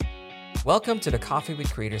Welcome to the Coffee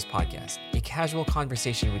with Creators podcast, a casual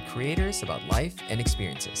conversation with creators about life and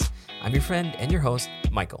experiences. I'm your friend and your host,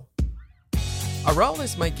 Michael. Aral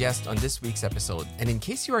is my guest on this week's episode, and in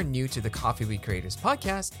case you are new to the Coffee with Creators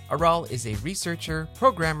podcast, Aral is a researcher,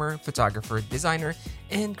 programmer, photographer, designer,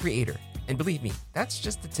 and creator. And believe me, that's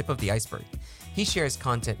just the tip of the iceberg. He shares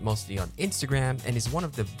content mostly on Instagram and is one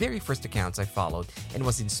of the very first accounts I followed and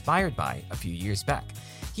was inspired by a few years back.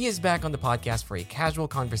 He is back on the podcast for a casual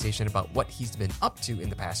conversation about what he's been up to in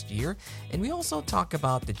the past year, and we also talk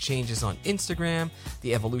about the changes on Instagram,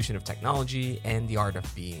 the evolution of technology, and the art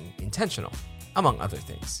of being intentional, among other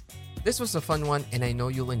things. This was a fun one, and I know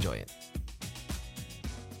you'll enjoy it.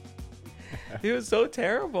 It was so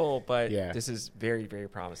terrible, but This is very, very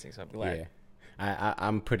promising, so I'm glad. Yeah.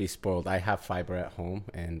 I'm pretty spoiled. I have fiber at home,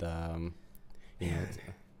 and I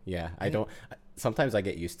don't. Sometimes I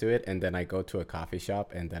get used to it, and then I go to a coffee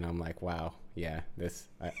shop, and then I'm like, wow, I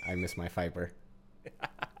miss my fiber.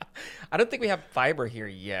 I don't think we have fiber here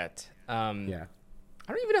yet. I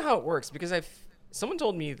don't even know how it works because someone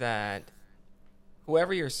told me that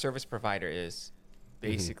whoever your service provider is,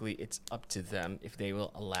 basically it's up to them if they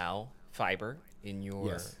will allow fiber in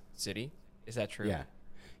your city. Is that true?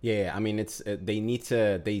 Yeah. I mean, they need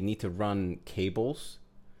to run cables,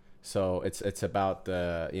 so it's about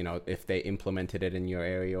if they implemented it in your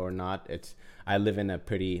area or not. I live in a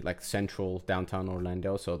pretty central downtown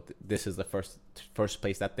Orlando, so this is the first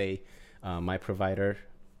place that my provider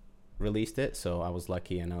released it. So I was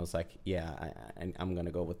lucky, and I was like, I'm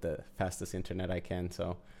gonna go with the fastest internet I can.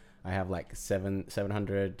 So I have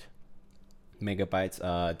 700 megabytes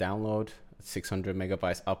download, 600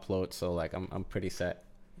 megabytes upload. So I'm pretty set.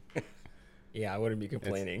 Yeah, I wouldn't be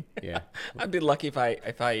complaining. Yeah. I'd be lucky if I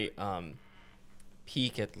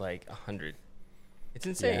peak at 100. It's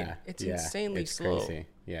insane. It's insanely slow. Crazy.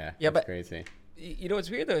 Yeah, but crazy. You know what's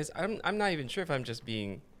weird though is I'm not even sure if I'm just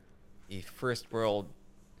being a first world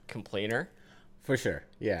complainer. For sure.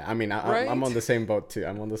 Yeah. I mean, Right? I'm on the same boat too.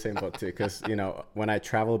 Because when I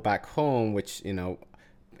travel back home, which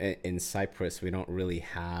in Cyprus we don't really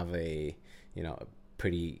have a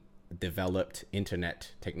pretty developed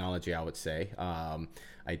internet technology, I would say.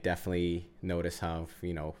 I definitely notice how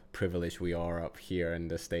privileged we are up here in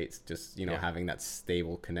the States, just having that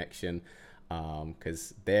stable connection,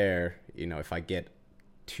 because there if I get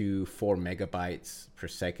 2-4 megabytes per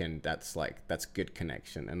second, that's good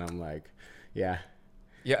connection, and I'm like, you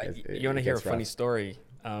want to hear a funny story?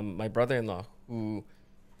 My brother-in-law, who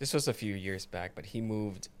this was a few years back, but he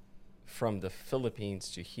moved from the Philippines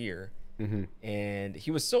to here. Mm-hmm. And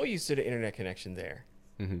he was so used to the internet connection there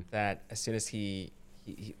that as soon as he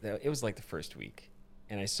it was the first week,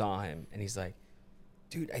 and I saw him, and he's like,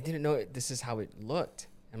 dude, I didn't know this is how it looked.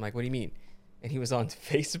 I'm like, what do you mean? And he was on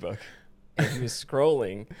Facebook, and he was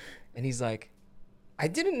scrolling, and he's like, I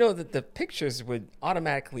didn't know that the pictures would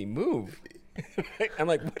automatically move. I'm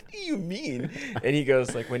like, what do you mean? And he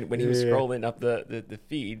goes, when he was scrolling up the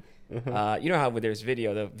feed, you know how when there's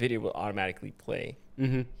video, the video will automatically play.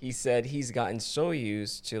 Mm-hmm. He said he's gotten so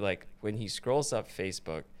used to when he scrolls up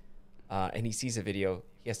Facebook and he sees a video,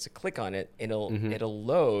 he has to click on it, and it'll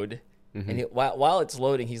load, and while it's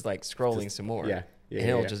loading, he's scrolling some more. And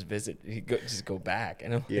he'll just go back,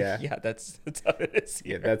 and I'm that's how it is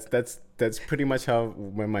here. That's pretty much how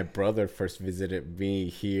when my brother first visited me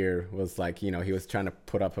here was he was trying to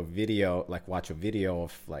put up a video, watch a video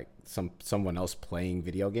of someone else playing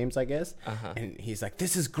video games, I guess. And he's like,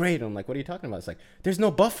 this is great. I'm like, what are you talking about? It's like, there's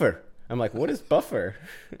no buffer. I'm like, what is buffer?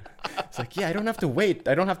 It's like, I don't have to wait.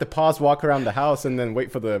 I don't have to pause, walk around the house, and then wait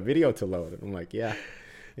for the video to load. I'm like,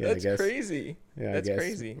 that's crazy. Yeah, that's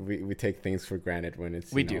crazy. We take things for granted when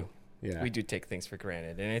it's we do take things for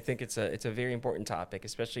granted, and I think it's a very important topic,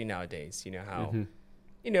 especially nowadays. How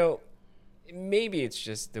maybe it's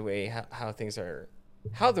just the way how things are,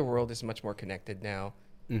 how the world is much more connected now,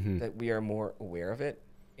 that we are more aware of it,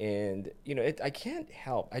 and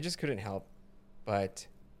I just couldn't help but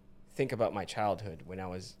think about my childhood when I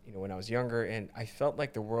was younger, and I felt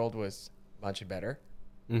like the world was much better.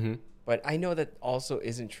 But I know that also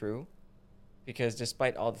isn't true, because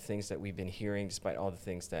despite all the things that we've been hearing, despite all the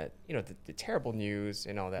things that, the terrible news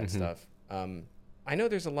and all that stuff, I know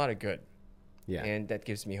there's a lot of good. Yeah. And that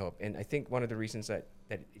gives me hope. And I think one of the reasons that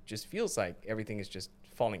it just feels like everything is just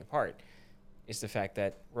falling apart is the fact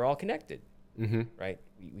that we're all connected, right?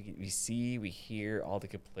 We see, we hear all the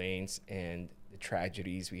complaints and the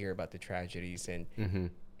tragedies. We hear about the tragedies, and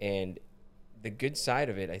the good side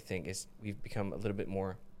of it, I think, is we've become a little bit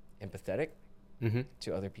more empathetic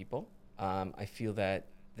to other people. I feel that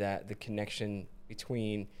the connection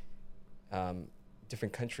between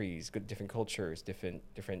different countries, different cultures, different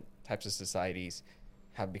types of societies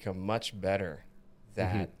have become much better.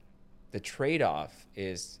 That the trade-off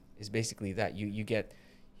is basically that you get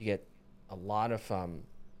a lot of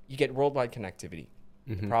you get worldwide connectivity.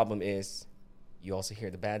 The problem is you also hear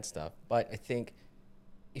the bad stuff. But I think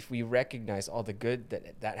if we recognize all the good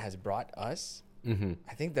that has brought us,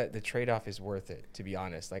 I think that the trade-off is worth it, to be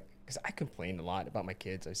honest. Like, because I complained a lot about my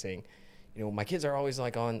kids. I was saying, you know, my kids are always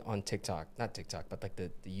like on TikTok, not TikTok, but like the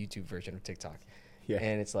YouTube version of TikTok. Yeah.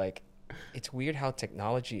 And it's like, it's weird how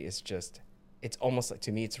technology is just, it's almost like,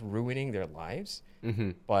 to me, it's ruining their lives.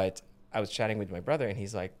 But I was chatting with my brother and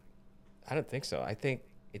he's like, I don't think so. I think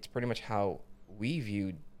it's pretty much how we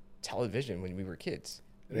viewed television when we were kids.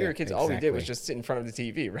 When we were kids, all we did was just sit in front of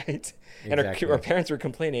the TV, right? And our parents were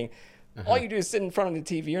complaining, all you do is sit in front of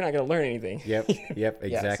the TV. You're not going to learn anything. Yep,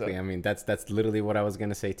 exactly. I mean, that's literally what I was going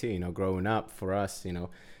to say too. You know, growing up for us, you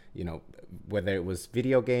know, whether it was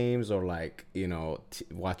video games or like, you know,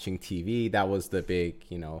 watching TV, that was the big,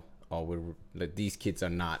 you know, like, these kids are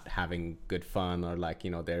not having good fun, or like, you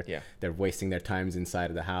know, they're wasting their times inside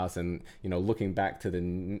of the house. And, you know, looking back to the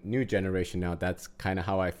new generation now, that's kind of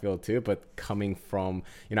how I feel too. But coming from,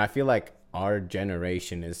 you know, I feel like our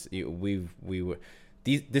generation is,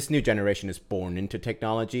 this new generation is born into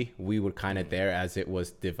technology. We were kind of there as it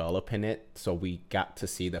was developing it. So we got to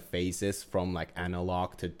see the phases from like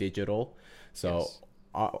analog to digital. So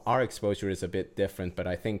our exposure is a bit different, but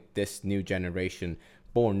I think this new generation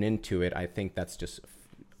born into it, I think that's just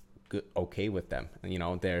good, okay with them. You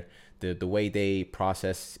know, the way they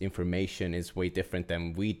process information is way different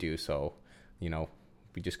than we do. So, you know,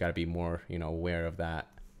 we just got to be more, you know, aware of that.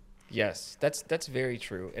 Yes, that's very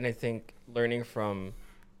true. And I think learning from,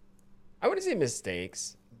 I wouldn't say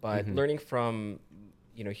mistakes, but learning from,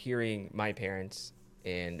 you know, hearing my parents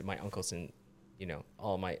and my uncles and, you know,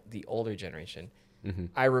 the older generation,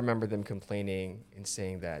 I remember them complaining and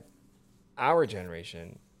saying that our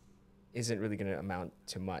generation isn't really going to amount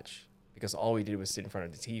to much because all we did was sit in front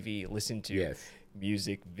of the TV, listen to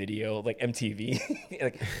music, video, like MTV.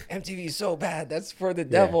 Like, MTV is so bad. That's for the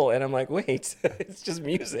devil. And I'm like, wait, it's just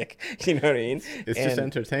music. You know what I mean? It's just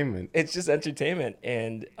entertainment. It's just entertainment.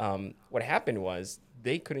 And what happened was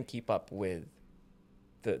they couldn't keep up with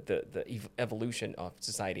the evolution of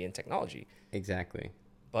society and technology. Exactly.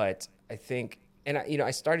 But I think, and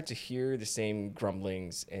I started to hear the same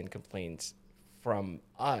grumblings and complaints from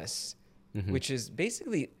us, which is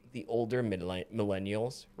basically the older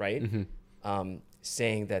millennials, right?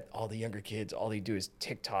 Saying that all the younger kids, all they do is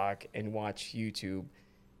TikTok and watch YouTube.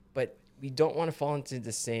 But we don't want to fall into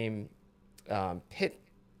the same pit,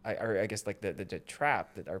 or I guess like the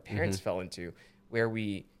trap that our parents fell into, where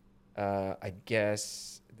we, I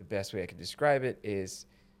guess the best way I could describe it is,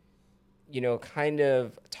 you know, kind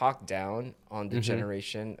of talk down on the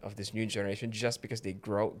generation of this new generation just because they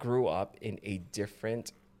grew up in a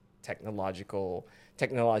different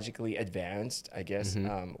technologically advanced, I guess,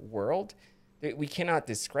 world. We cannot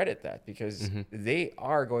discredit that because they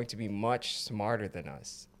are going to be much smarter than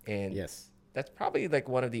us. And that's probably like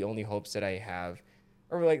one of the only hopes that I have,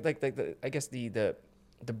 or like I guess the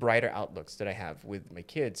brighter outlooks that I have with my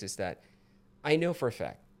kids is that I know for a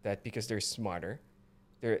fact that because they're smarter,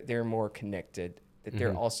 they're more connected, that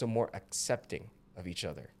they're also more accepting of each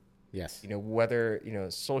other. Yes. You know, whether, you know,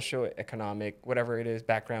 socioeconomic, whatever it is,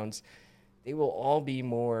 backgrounds, they will all be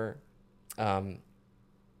more, I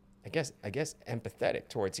guess empathetic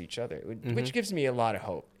towards each other, which gives me a lot of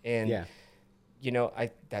hope. And, you know,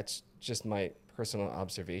 that's just my personal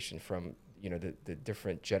observation from, you know, the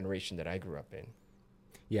different generation that I grew up in.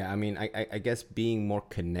 Yeah. I mean, I guess being more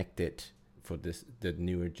connected for the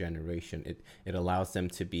newer generation, it allows them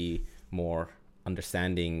to be more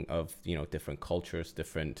understanding of, you know, different cultures,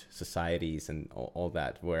 different societies, and all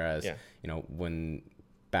that. Whereas, you know, when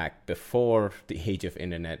back before the age of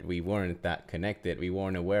internet, we weren't that connected. We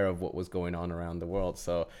weren't aware of what was going on around the world.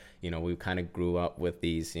 So, you know, we kind of grew up with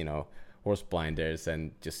these, you know, horse blinders,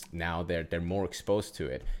 and just now they're more exposed to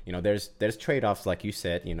it. You know, there's trade-offs, like you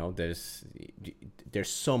said. You know, there's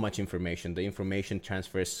so much information. The information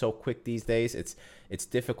transfer is so quick these days. It's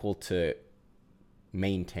difficult to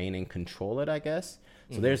maintain and control it, I guess.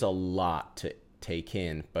 So there's a lot to take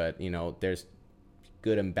in, but, you know, there's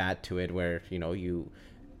good and bad to it, where, you know, you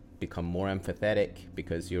become more empathetic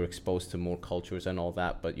because you're exposed to more cultures and all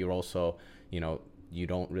that, but you're also, you know, you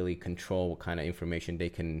don't really control what kind of information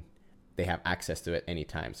they have access to at any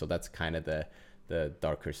time. So that's kind of the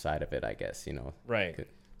darker side of it, I guess, you know. Right.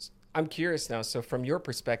 I'm curious now. So from your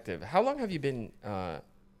perspective, how long have you been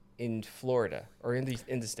in Florida or in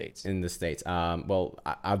the States? In the States. Well,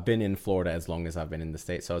 I've been in Florida as long as I've been in the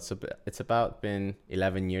States, so it's about been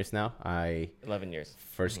 11 years now. I 11 years.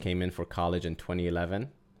 first came in for college in 2011,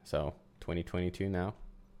 so 2022 now.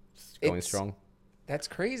 It's going strong. That's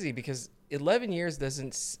crazy because 11 years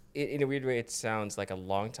doesn't, in a weird way, it sounds like a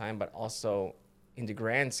long time, but also in the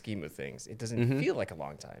grand scheme of things, it doesn't feel like a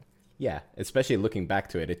long time. Yeah, especially looking back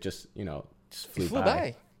to it, it just, just flew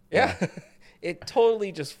by. Yeah. It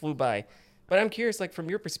totally just flew by. But I'm curious, like from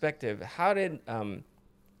your perspective, how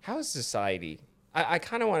is society, I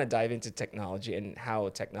kind of want to dive into technology and how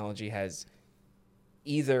technology has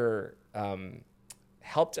either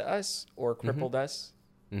helped us or crippled us.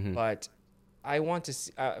 But I want to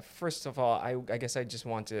see, first of all, I guess I just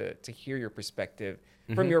want to hear your perspective,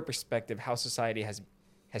 from your perspective, how society has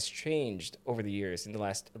changed over the years, in the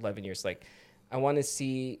last 11 years. Like, I want to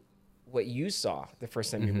see what you saw the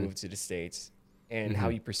first time you moved to the States, and how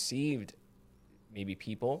you perceived maybe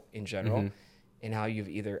people in general, and how you've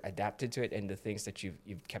either adapted to it and the things that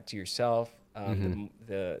you've kept to yourself,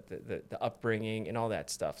 the upbringing and all that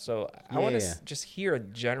stuff. So I want to just hear a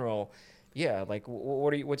general, like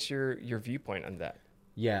what's your viewpoint on that?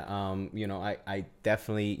 Yeah, I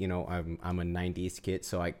definitely, I'm a 90s kid,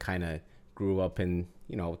 so I kind of grew up in,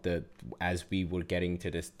 as we were getting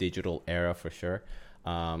to this digital era for sure.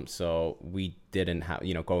 So we didn't have,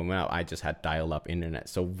 growing up, I just had dial-up internet.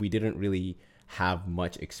 So we didn't really have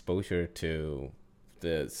much exposure to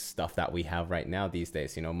the stuff that we have right now these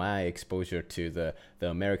days. My exposure to the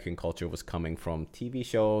American culture was coming from TV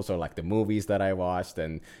shows or like the movies that I watched.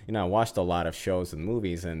 And, I watched a lot of shows and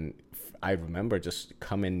movies, and I remember just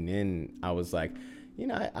coming in, I was like,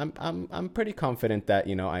 I'm pretty confident that,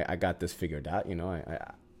 I got this figured out.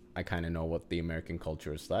 I kind of know what the American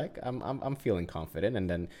culture is like. I'm feeling confident. And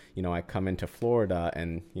then, I come into Florida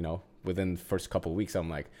and, within the first couple of weeks, I'm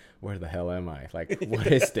like, where the hell am I? Like, what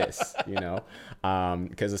is this?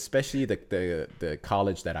 Because especially the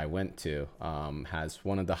college that I went to has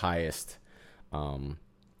one of the highest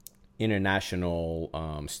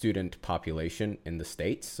international student population in the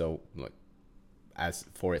States. So like, as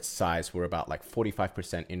for its size, we're about like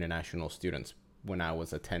 45% international students when I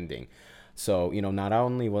was attending. So, not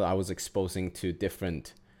only I was exposing to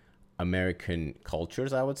different American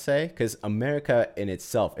cultures, I would say, because America in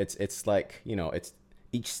itself, it's like, it's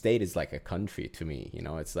each state is like a country to me.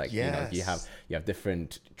 It's like, yes. You have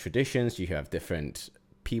different traditions, you have different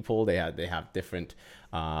people, they have different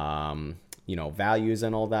values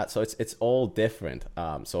and all that. So it's all different.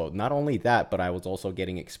 So not only that, but I was also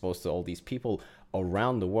getting exposed to all these people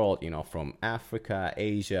around the world, from Africa,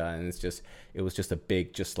 Asia, and it was just a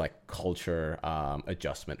big, just like culture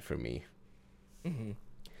adjustment for me.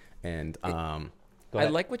 And I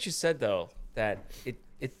like what you said though, that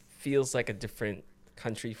it feels like a different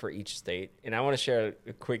country for each state. And I want to share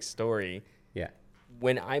a quick story. Yeah.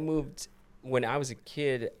 When I was a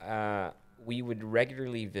kid, we would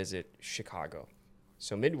regularly visit Chicago.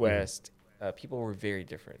 So Midwest, people were very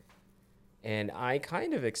different. And I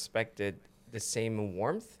kind of expected the same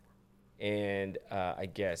warmth and I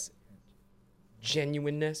guess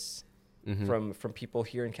genuineness from people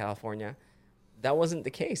here in California. That wasn't the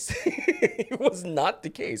case. It was not the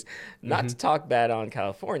case. Not to talk bad on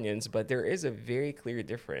Californians, but there is a very clear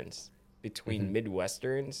difference between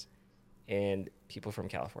Midwesterns and people from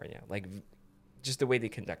California. Like just the way they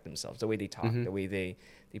conduct themselves, the way they talk, the way they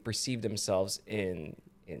perceive themselves in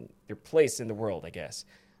their place in the world, I guess.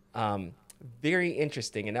 Very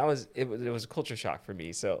interesting. And it was a culture shock for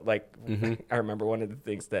me. So like, I remember one of the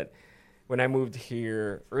things that when I moved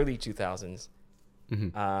here early 2000s,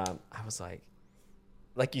 I was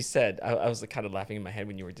like you said, I was kind of laughing in my head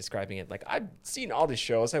when you were describing it. Like, I've seen all the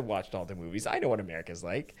shows, I've watched all the movies, I know what America's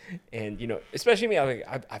like. And, especially me,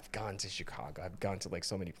 I've gone to Chicago, I've gone to like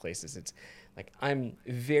so many places. It's like, I'm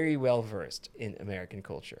very well versed in American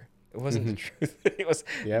culture. It wasn't the truth. It was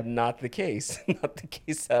not the case, not the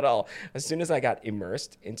case at all. As soon as I got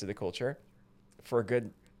immersed into the culture for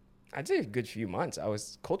I'd say a good few months, I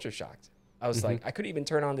was culture shocked. I was like, I couldn't even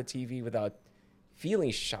turn on the TV without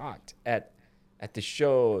feeling shocked at the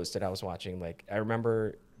shows that I was watching. Like, I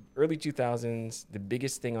remember early 2000s, the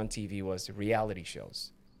biggest thing on TV was reality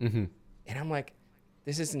shows. And I'm like,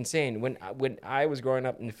 this is insane. When I was growing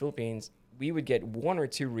up in the Philippines, we would get one or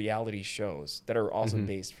two reality shows that are also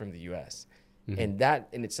based from the US. And that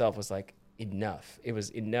in itself was like enough. It was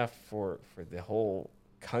enough for the whole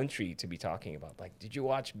country to be talking about. Like, did you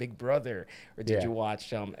watch Big Brother? Or did you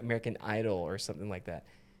watch American Idol or something like that?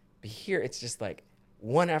 But here, it's just like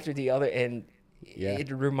one after the other. And it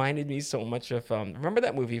reminded me so much of remember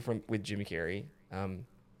that movie with Jim Carrey,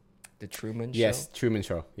 the Truman Show. Yes, Truman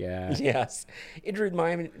Show. Yeah. Yes, it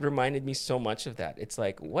reminded me so much of that. It's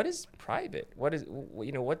like, what is private? What is,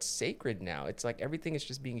 what's sacred now? It's like everything is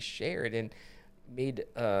just being shared and made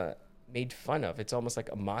fun of. It's almost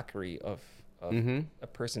like a mockery of a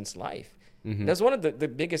person's life. That's one of the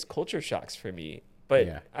biggest culture shocks for me. But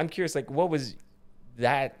Yeah. I'm curious, like, what was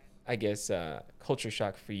that, I guess, culture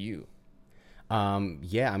shock for you?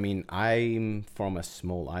 Yeah, I mean, I'm from a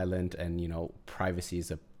small island, and privacy is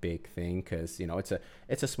a big thing because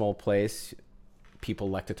it's a small place. People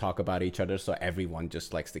like to talk about each other, so everyone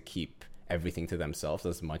just likes to keep everything to themselves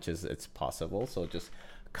as much as it's possible. So just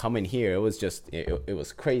coming here, it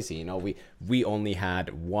was crazy. We only had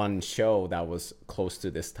one show that was close to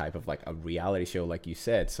this type of like a reality show, like you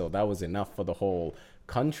said. So that was enough for the whole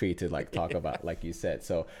country to like talk about, like you said.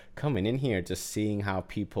 So coming in here, just seeing how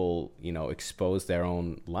people expose their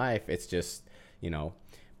own life, it's just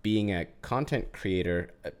being a content creator,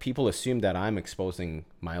 people assume that I'm exposing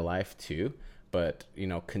my life too. But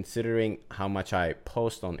considering how much I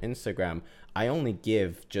post on Instagram, I only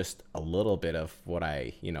give just a little bit of what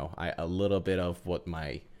a little bit of what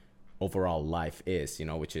my overall life is,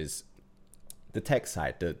 which is the tech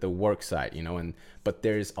side, the work side, but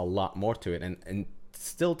there's a lot more to it. And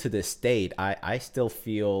still to this date, I still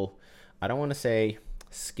feel, I don't want to say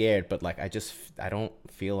scared, but like I don't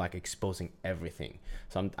feel like exposing everything.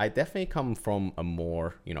 So I definitely come from a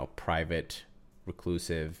more private,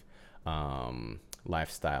 reclusive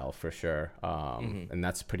lifestyle for sure, and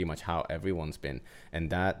that's pretty much how everyone's been. And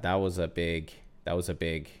that was a big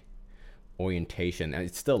orientation, and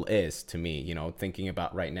it still is to me. Thinking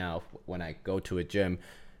about right now, when I go to a gym,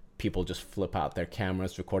 people just flip out their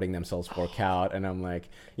cameras recording themselves work out, and I'm like,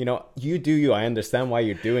 you do you. I understand why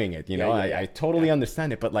you're doing it. I totally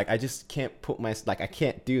understand it, but like I just can't I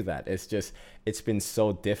can't do that. It's been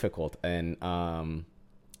so difficult, and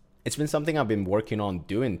it's been something I've been working on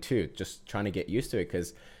doing too, just trying to get used to it,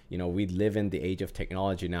 because we live in the age of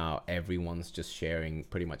technology now. Everyone's just sharing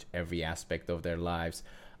pretty much every aspect of their lives.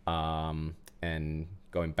 And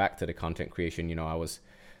going back to the content creation, I was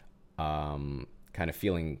kind of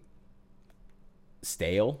feeling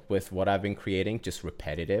stale with what I've been creating, just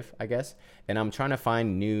repetitive, I guess. And I'm trying to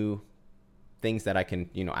find new things that I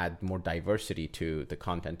can, add more diversity to the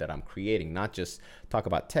content that I'm creating, not just talk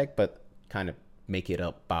about tech, but kind of make it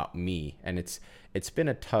about me. And it's been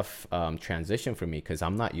a tough transition for me, because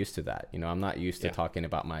I'm not used to that. I'm not used to talking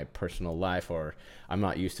about my personal life, or I'm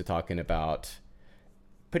not used to talking about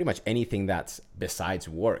pretty much anything that's besides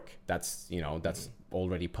work, that's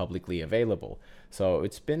already publicly available. So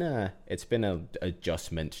it's been a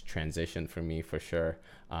adjustment transition for me, for sure.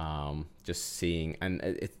 Just seeing, and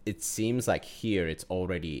it seems like here it's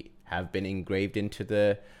already have been engraved into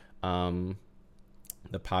the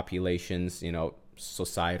population's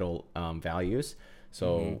societal values.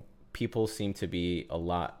 So people seem to be a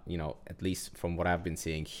lot, at least from what I've been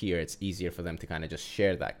seeing here, it's easier for them to kind of just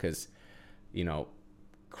share that, because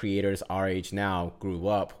creators our age now grew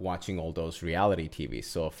up watching all those reality TV.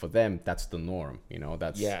 So for them, that's the norm.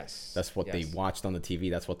 That's what they watched on the TV.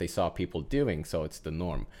 That's what they saw people doing. So it's the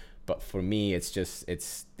norm. But for me, it's just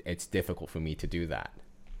it's difficult for me to do that.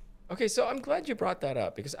 Okay, so I'm glad you brought that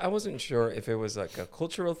up, because I wasn't sure if it was like a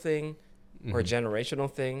cultural thing or a generational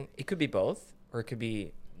thing. It could be both, or it could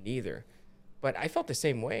be neither. But I felt the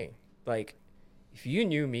same way. Like, if you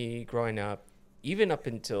knew me growing up, even up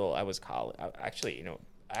until I was college, actually,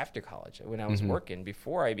 after college, when I was working,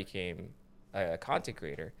 before I became a content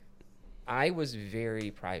creator, I was very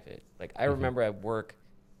private. Like, I remember at work,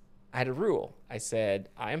 I had a rule. I said,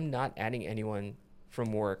 I'm not adding anyone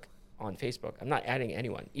from work on Facebook. I'm not adding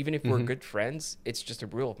anyone. Even if we're good friends, it's just a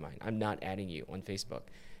rule of mine. I'm not adding you on Facebook.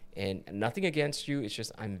 And nothing against you. It's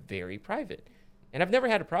just I'm very private. And I've never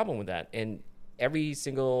had a problem with that. And every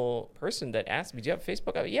single person that asks me, do you have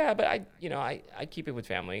Facebook? Yeah, but I keep it with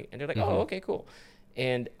family. And they're like, oh, okay, cool.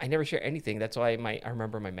 And I never share anything. That's why I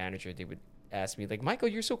remember my manager, they would ask me, like, Michael,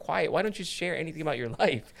 you're so quiet. Why don't you share anything about your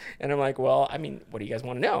life? And I'm like, well, I mean, what do you guys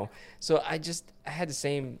want to know? So I had the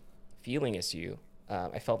same feeling as you.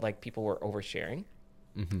 I felt like people were oversharing.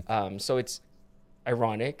 So it's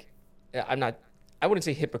ironic. I wouldn't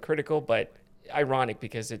say hypocritical, but ironic,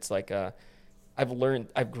 because it's like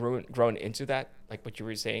I've grown into that, like what you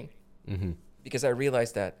were saying, because I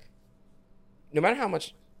realized that no matter how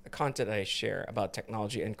much content I share about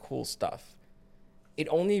technology and cool stuff, it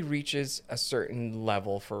only reaches a certain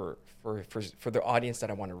level for the audience that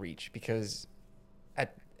I want to reach, because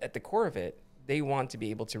at the core of it, they want to be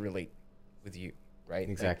able to relate with you, right?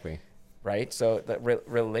 Exactly. Right. So the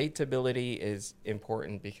relatability is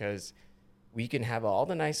important, because we can have all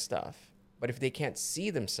the nice stuff, But if they can't see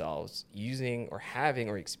themselves using or having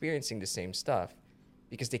or experiencing the same stuff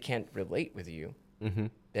because they can't relate with you,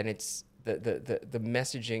 then it's the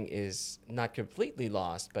messaging is not completely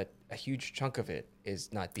lost, but a huge chunk of it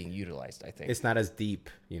is not being utilized, I think. It's not as deep,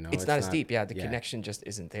 you know. It's not as deep. Yeah, the connection just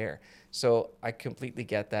isn't there. So I completely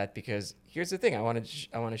get that, because here's the thing I want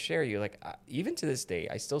to share you. Like, even to this day,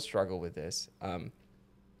 I still struggle with this.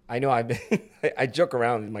 I know I've been, I joke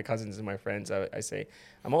around with my cousins and my friends. I say,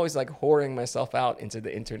 I'm always like whoring myself out into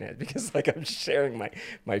the internet, because like I'm sharing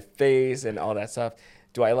my face and all that stuff.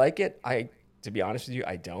 Do I like it? To be honest with you,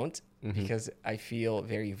 I don't, because I feel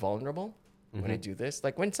very vulnerable when I do this.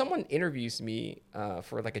 Like when someone interviews me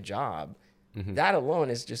for like a job, that alone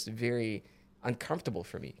is just very uncomfortable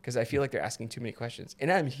for me, because I feel like they're asking too many questions,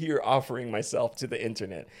 and I'm here offering myself to the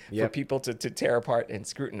internet for people to tear apart and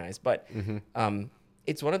scrutinize. But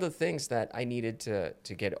it's one of the things that I needed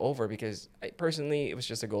to get over, because personally, it was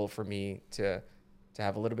just a goal for me to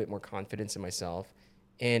have a little bit more confidence in myself.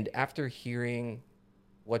 And after hearing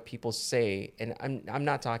what people say, and I'm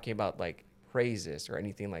not talking about like praises or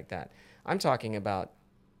anything like that. I'm talking about,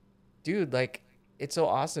 dude, like, it's so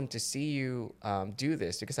awesome to see you do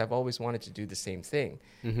this, because I've always wanted to do the same thing.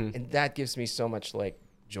 And that gives me so much like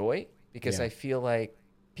joy, because I feel like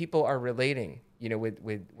people are relating, you know,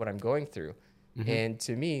 with what I'm going through. And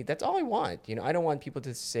to me, that's all I want. You know, I don't want people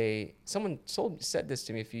to say, someone said this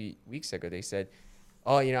to me a few weeks ago. They said,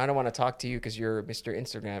 oh, you know, I don't want to talk to you because you're Mr.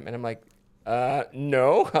 Instagram. And I'm like,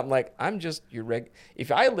 no. I'm like, I'm just your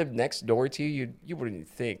if I lived next door to you, you wouldn't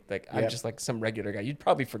think like I'm just like some regular guy. You'd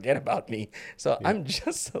probably forget about me. So I'm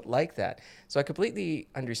just like that. So I completely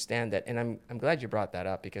understand that. And I'm glad you brought that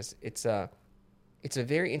up, because it's a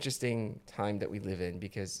very interesting time that we live in,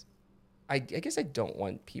 because I guess I don't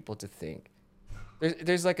want people to think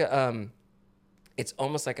there's like it's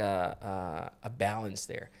almost like a balance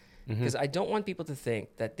there, because I don't want people to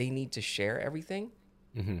think that they need to share everything.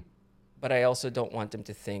 But I also don't want them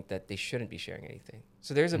to think that they shouldn't be sharing anything.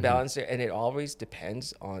 So there's a balance there, and it always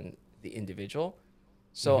depends on the individual.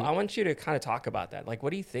 So I want you to kind of talk about that. Like,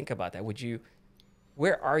 what do you think about that?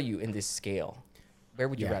 Where are you in this scale? Where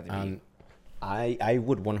would you rather be? I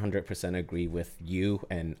would 100% agree with you,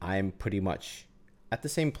 and I'm pretty much at the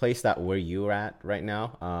same place that where you're at right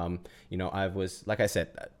now. You know, I was, like I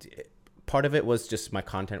said, part of it was just my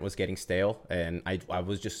content was getting stale, and I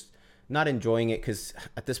was just not enjoying it, because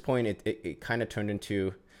at this point it kind of turned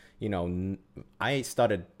into, you know, I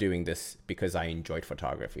started doing this because I enjoyed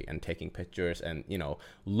photography and taking pictures and, you know,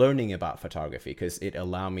 learning about photography, because it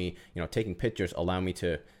allowed me, you know, taking pictures allow me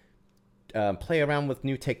to play around with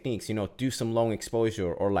new techniques, you know, do some long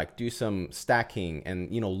exposure or like do some stacking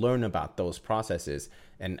and, you know, learn about those processes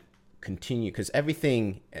and continue, because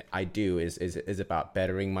everything I do is about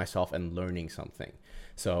bettering myself and learning something.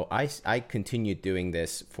 So I continued doing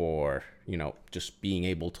this for, you know, just being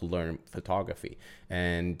able to learn photography.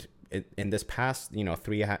 And in this past, you know,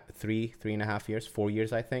 3.5 years, 4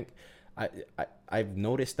 years, I think, I've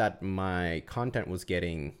noticed that my content was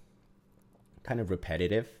getting kind of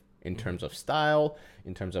repetitive in terms of style,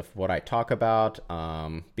 in terms of what I talk about,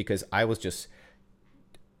 because I was just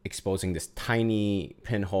exposing this tiny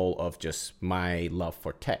pinhole of just my love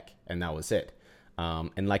for tech, and that was it.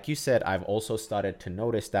 And like you said, I've also started to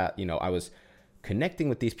notice that, you know, I was connecting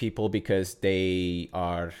with these people because they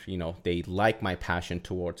are, you know, they like my passion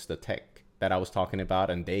towards the tech that I was talking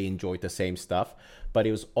about, and they enjoyed the same stuff, but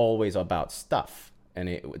it was always about stuff.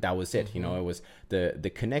 And that was it. You know, it was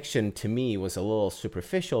the connection to me was a little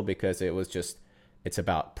superficial, because it was just, it's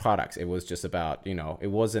about products. It was just about, you know,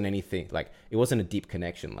 it wasn't anything like, it wasn't a deep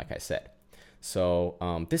connection, like I said.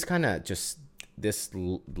 So this kind of just, this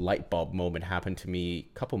light bulb moment happened to me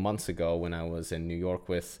a couple months ago when I was in New York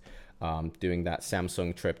with doing that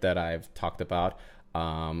Samsung trip that I've talked about.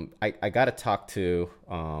 I got to talk to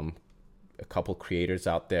a couple creators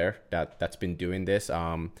out there that's been doing this,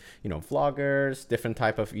 you know, vloggers, different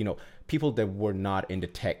type of, you know, people that were not in the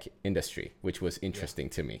tech industry, which was interesting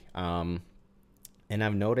to me. And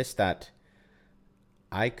I've noticed that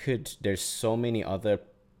there's so many other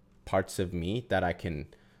parts of me that I can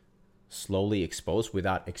slowly expose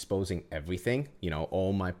without exposing everything, you know,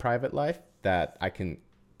 all my private life, that I can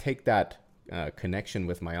take that connection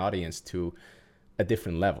with my audience to a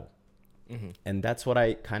different level. And that's what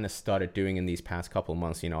I kind of started doing in these past couple of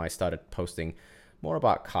months. You know, I started posting more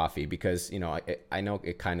about coffee because, you know, I know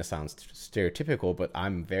it kind of sounds stereotypical, but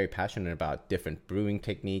I'm very passionate about different brewing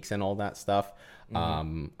techniques and all that stuff.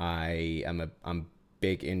 I'm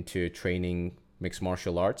big into training mixed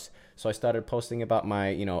martial arts. So I started posting about my,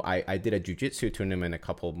 I did a jiu-jitsu tournament a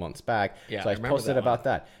couple of months back. Yeah, So I I remember posted that about one.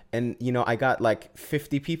 that. And, I got like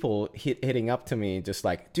 50 people hitting up to me just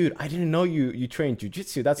like, dude, I didn't know you train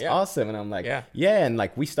jiu-jitsu. That's Yeah. awesome. And I'm like, Yeah. yeah. And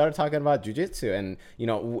like, we started talking about jiu-jitsu, and,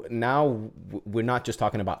 now we're not just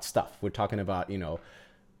talking about stuff. We're talking about,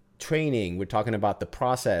 training. We're talking about the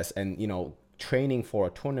process, and, training for a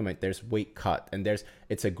tournament. There's weight cut, and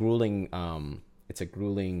it's a grueling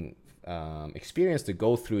experience to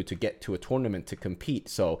go through to get to a tournament to compete.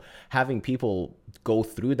 So having people go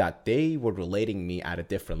through that, they were relating me at a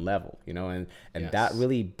different level, and Yes. that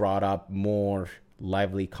really brought up more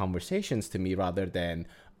lively conversations to me, rather than,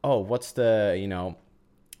 oh, what's the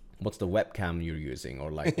webcam you're using,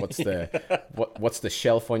 or like what's the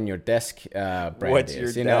shelf on your desk brand What's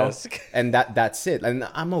is, your desk? and that's it. And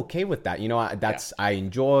I'm okay with that. I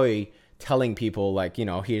enjoy telling people, like,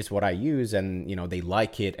 here's what I use, and they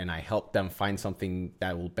like it, and I help them find something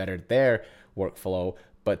that will better their workflow.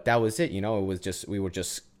 But that was it. We were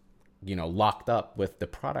just locked up with the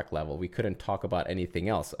product level. We couldn't talk about anything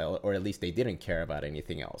else, or at least they didn't care about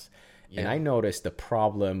anything else. And I noticed the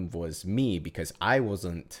problem was me, because I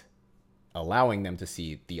wasn't allowing them to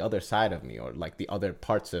see the other side of me, or like the other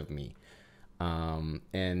parts of me.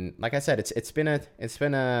 And like I said, it's been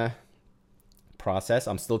a process.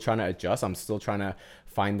 I'm still trying to adjust. I'm still trying to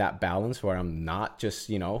find that balance where I'm not just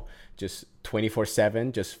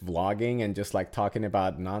 24/7 just vlogging and just like talking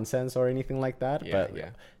about nonsense or anything like that, but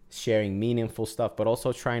sharing meaningful stuff, but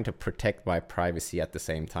also trying to protect my privacy at the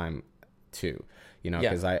same time too,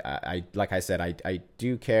 because I like I said, I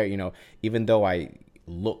do care, even though I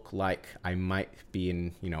look like I might be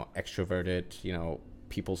an extroverted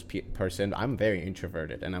people's person, I'm very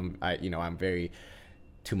introverted, and I'm very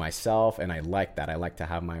to myself, and I like that. I like to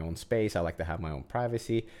have my own space. I like to have my own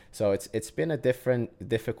privacy. So it's been a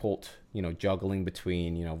difficult juggling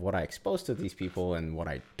between what I expose to these people and what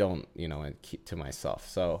I don't and keep to myself.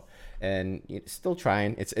 So, and still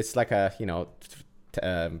trying. It's like a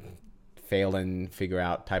fail and figure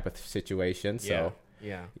out type of situation. So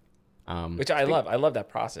which I love. I love that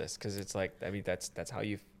process, because it's like, I mean, that's how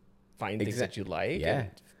you find things that you like,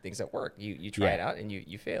 and things that work. You try it out, and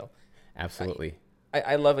you fail. Absolutely.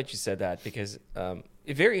 I love that you said that, because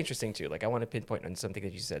it's very interesting too. Like, I want to pinpoint on something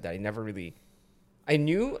that you said that I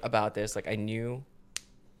knew about this. Like, I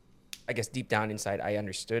guess deep down inside, I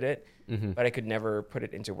understood it, but I could never put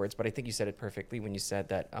it into words. But I think you said it perfectly when you said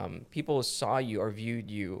that people saw you or viewed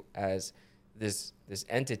you as this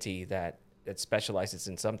entity that specializes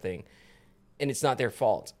in something, and it's not their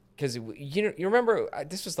fault. Because you remember,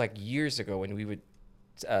 this was like years ago when we would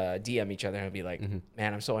DM each other, and I'd be like,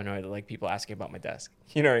 man, I'm so annoyed at like people asking about my desk.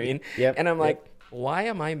 You know what I mean? Yep. And I'm like, why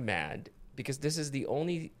am I mad? Because this is the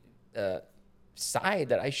only side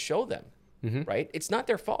that I show them, right? It's not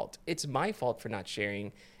their fault. It's my fault for not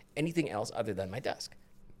sharing anything else other than my desk.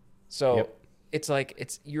 So it's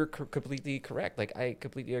like, you're completely correct. Like, I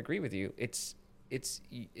completely agree with you. It's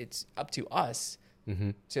up to us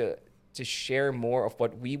to share more of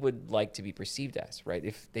what we would like to be perceived as, right?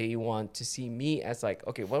 If they want to see me as like,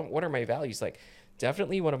 okay, what are my values? Like,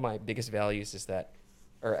 definitely one of my biggest values is that,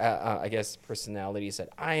 or I guess personalities, that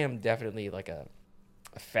I am definitely like a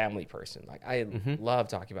family person. Like, I love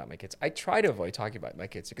talking about my kids. I try to avoid talking about my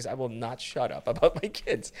kids, because I will not shut up about my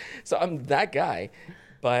kids. So I'm that guy.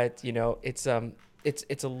 But it's a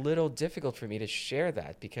little difficult for me to share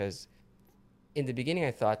that, because in the beginning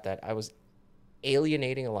I thought that I was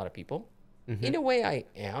alienating a lot of people. In a way I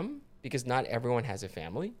am, because not everyone has a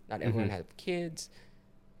family, not everyone has kids,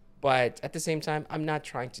 but at the same time, I'm not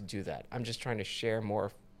trying to do that. I'm just trying to share more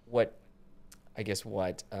of what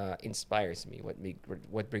inspires me,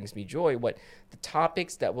 what brings me joy, what the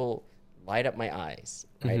topics that will light up my eyes,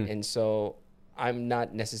 right? And so I'm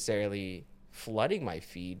not necessarily flooding my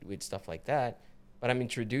feed with stuff like that, but I'm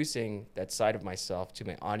introducing that side of myself to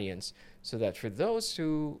my audience, so that for those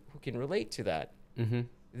who can relate to that,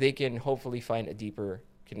 they can hopefully find a deeper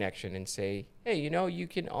connection and say, hey, you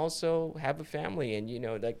can also have a family, and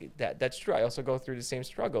that's true. I also go through the same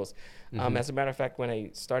struggles. As a matter of fact, when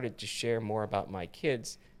I started to share more about my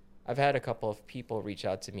kids, I've had a couple of people reach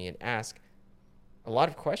out to me and ask a lot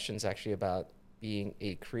of questions, actually, about being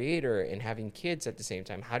a creator and having kids at the same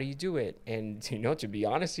time. How do you do it? And to be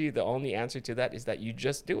honest with you, the only answer to that is that you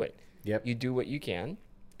just do it. You do what you can,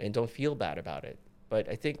 and don't feel bad about it. But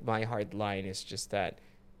I think my hard line is just that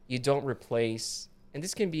you don't replace, and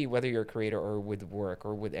this can be whether you're a creator or with work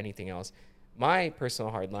or with anything else. My personal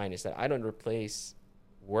hard line is that I don't replace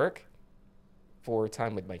work for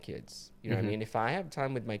time with my kids. You know what I mean? If I have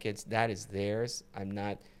time with my kids, that is theirs. I'm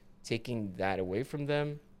not taking that away from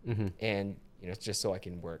them. And just so I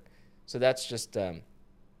can work. So that's just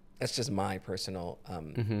my personal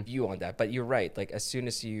view on that. But you're right. Like as soon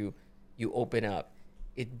as you open up,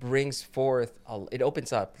 it brings forth, it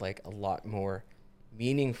opens up like a lot more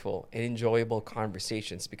meaningful and enjoyable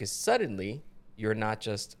conversations, because suddenly you're not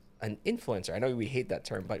just an influencer. I know we hate that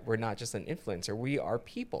term, but we're not just an influencer. We are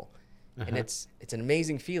people. And it's an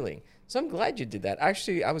amazing feeling. So I'm glad you did that.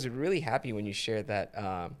 Actually, I was really happy when you shared that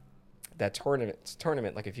that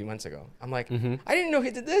tournament like a few months ago. I'm like, I didn't know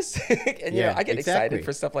he did this. And I get excited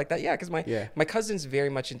for stuff like that. Yeah, because my cousin's very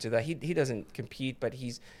much into that. He doesn't compete, but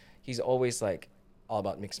he's always like all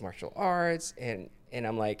about mixed martial arts, and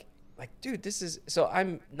I'm like, dude, this is, so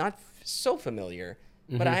I'm not so familiar,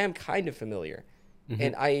 but I am kind of familiar.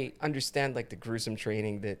 And I understand like the gruesome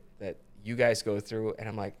training that you guys go through, and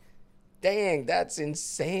I'm like, dang, that's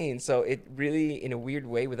insane. So it really, in a weird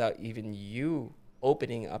way, without even you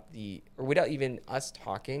opening up or without even us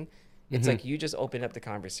talking, it's like you just open up the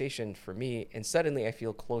conversation for me, and suddenly I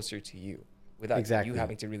feel closer to you without you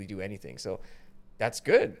having to really do anything. So that's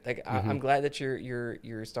good. Like I'm glad that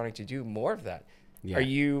you're starting to do more of that. Yeah. Are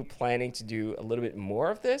you planning to do a little bit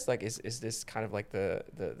more of this? Like, is this kind of like the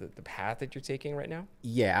path that you're taking right now?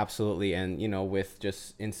 Yeah, absolutely. And, with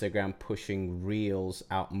just Instagram pushing reels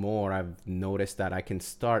out more, I've noticed that I can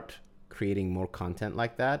start creating more content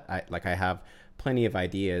like that. I have plenty of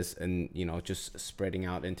ideas, and, just spreading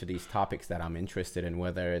out into these topics that I'm interested in,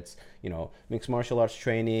 whether it's, mixed martial arts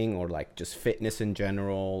training, or like just fitness in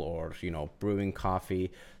general, or, brewing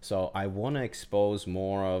coffee. So I want to expose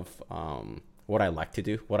more of, what I like to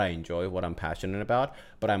do, what I enjoy, what I'm passionate about,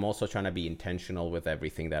 but I'm also trying to be intentional with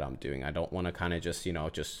everything that I'm doing. I don't want to kind of just,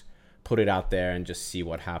 just put it out there and just see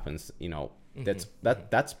what happens.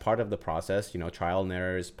 That's part of the process. Trial and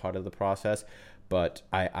error is part of the process, but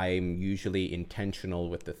I'm usually intentional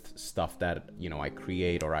with the stuff that, I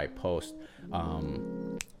create or I post,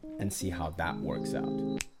 and see how that works out.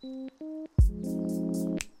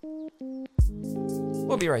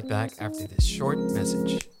 We'll be right back after this short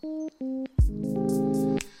message.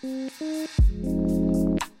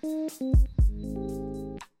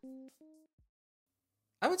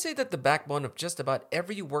 I would say that the backbone of just about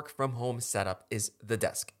every work from home setup is the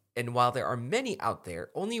desk. And while there are many out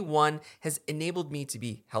there, only one has enabled me to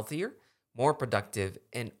be healthier, more productive,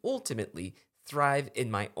 and ultimately thrive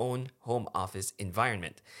in my own home office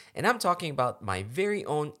environment. And I'm talking about my very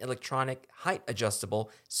own electronic height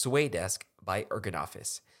adjustable Sway Desk by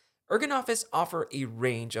Ergonoffice. Ergonoffice offer a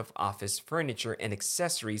range of office furniture and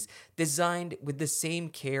accessories designed with the same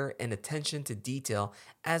care and attention to detail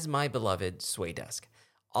as my beloved Sway Desk.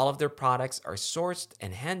 All of their products are sourced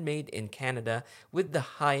and handmade in Canada with the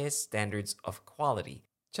highest standards of quality.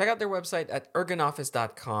 Check out their website at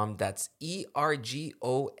ergonoffice.com. That's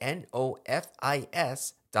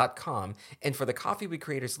ERGONOFIS.com. And for the Coffee with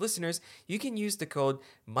Creators listeners, you can use the code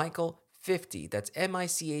Michael50, that's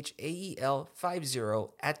MICHAEL 50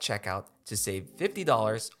 at checkout to save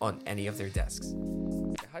 $50 on any of their desks.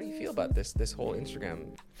 How do you feel about this whole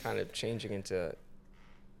Instagram kind of changing into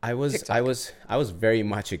I was very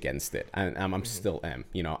much against it, and I'm still am.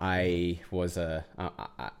 I was a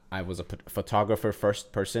photographer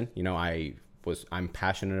first person. I'm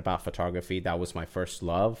passionate about photography. That was my first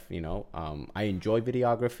love. I enjoy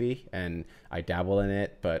videography and I dabble in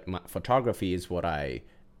it, but photography is what I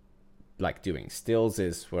like doing. Stills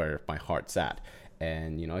is where my heart's at,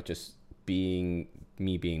 and just being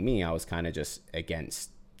me, I was kind of just against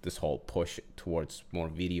this whole push towards more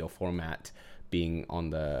video format being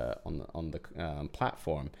on the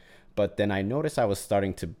platform. But then I noticed I was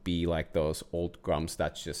starting to be like those old grumps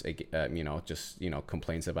that's just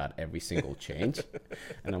complains about every single change.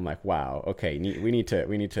 And I'm like, wow, okay, we need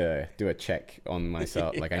to do a check on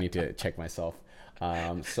myself. Like I need to check myself.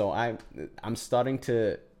 So I'm starting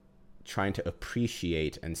to trying to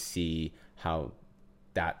appreciate and see how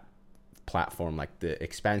that platform, like the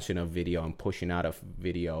expansion of video and pushing out of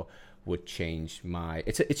video, would change my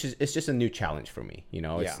it's just a new challenge for me.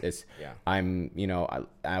 I'm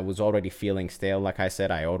I was already feeling stale. Like I said,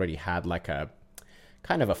 I already had like a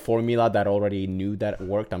kind of a formula that already knew that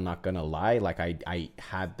worked. I'm not gonna lie, like I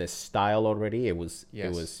had this style already. It was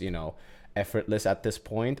effortless at this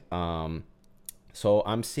point. So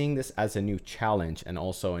I'm seeing this as a new challenge and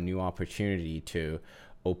also a new opportunity to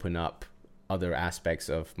open up other aspects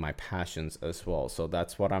of my passions as well. So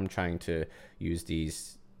that's what I'm trying to use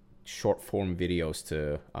these short form videos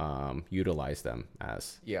to utilize them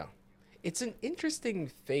as. Yeah, it's an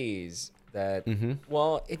interesting phase that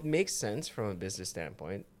well, it makes sense from a business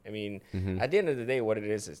standpoint. I mean, at the end of the day, what it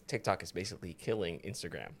is TikTok is basically killing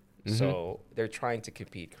Instagram. So they're trying to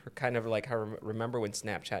compete, kind of like how remember when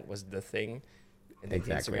Snapchat was the thing, and then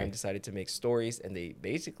Exactly. Instagram decided to make stories, and they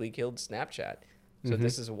basically killed Snapchat. So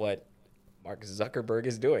this is what Mark Zuckerberg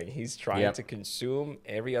is doing. He's trying to Yep. consume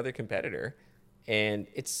every other competitor. And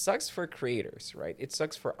it sucks for creators, right? It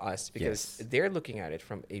sucks for us because Yes. they're looking at it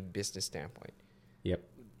from a business standpoint. Yep.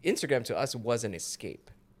 Instagram to us was an escape.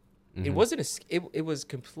 It Mm-hmm. wasn't it was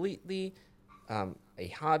completely a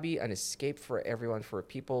hobby, an escape for everyone, for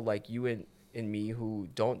people like you and me who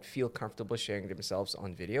don't feel comfortable sharing themselves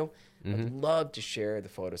on video, but love to share the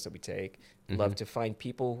photos that we take, love to find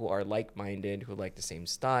people who are like-minded, who like the same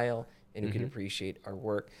style, and who can appreciate our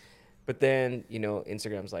work. But then,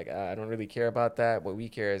 Instagram's like, I don't really care about that. What we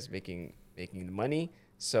care is making the money.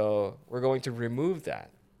 So we're going to remove that,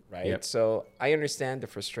 right? Yep. So I understand the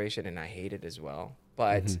frustration and I hate it as well.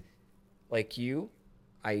 But like you,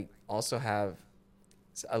 I also have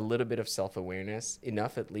a little bit of self-awareness,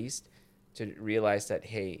 enough at least, to realize that,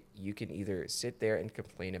 hey, you can either sit there and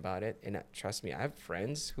complain about it, and trust me, I have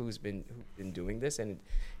friends who've been doing this, and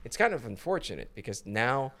it's kind of unfortunate because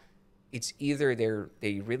now it's either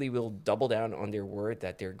they really will double down on their word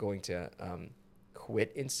that they're going to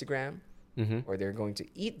quit Instagram, or they're going to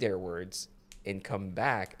eat their words and come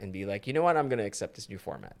back and be like, you know what, I'm going to accept this new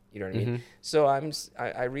format. You know what I mean? So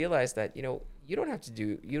I realized that you don't have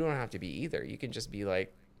to be either. You can just be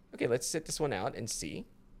like, okay, let's sit this one out and see,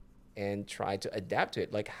 and try to adapt to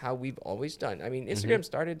it like how we've always done. I mean, Instagram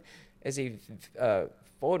started as a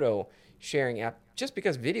photo sharing app just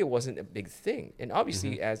because video wasn't a big thing. And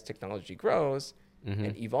obviously, as technology grows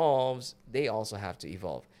and evolves, they also have to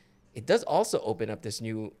evolve. It does also open up this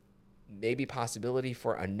new maybe possibility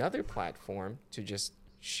for another platform to just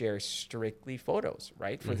share strictly photos,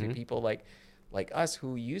 right? For the people like us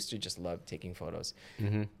who used to just love taking photos.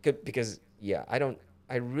 Because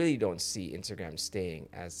I really don't see Instagram staying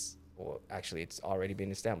as, well, actually, it's already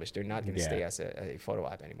been established. They're not going to stay as a photo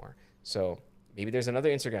app anymore. So maybe there's another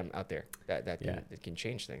Instagram out there that can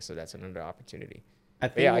change things. So that's another opportunity. I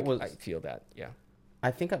But think yeah, what was I feel that. Yeah. I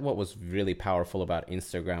think what was really powerful about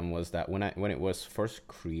Instagram was that when it was first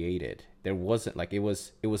created, there wasn't like it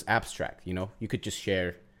was abstract. You could just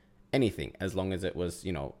share anything as long as it was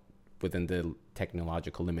within the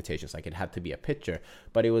technological limitations. Like it had to be a picture,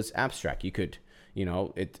 but it was abstract. You could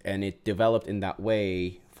it developed in that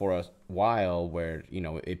way for a while where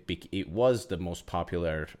it was the most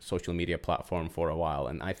popular social media platform for a while,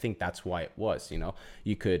 and I think that's why it was.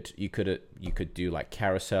 You could do like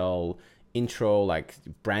carousel intro, like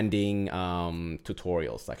branding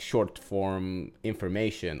tutorials, like short form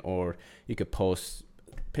information, or you could post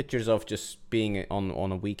pictures of just being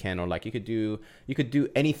on a weekend, or like you could do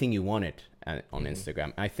anything you wanted on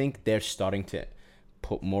Instagram. I think they're starting to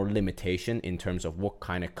put more limitation in terms of what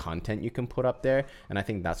kind of content you can put up there, and I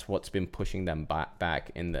think that's what's been pushing them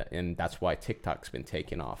back and that's why TikTok's been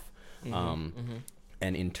taking off. And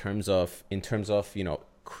in terms of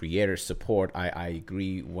creator support, I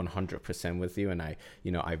agree 100% with you, and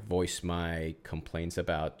I voice my complaints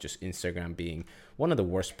about just Instagram being one of the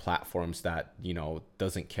worst platforms that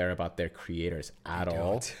doesn't care about their creators at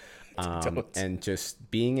all. And just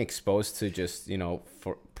being exposed to just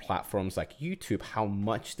for platforms like YouTube, how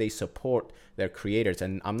much they support their creators.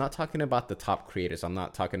 And I'm not talking about the top creators. I'm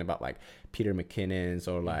not talking about like Peter McKinnon's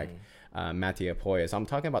or like Mattia Poyas. I'm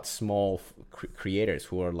talking about small creators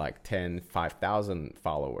who are like 5,000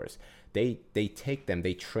 followers. They take them,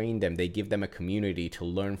 they train them, they give them a community to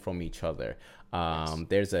learn from each other.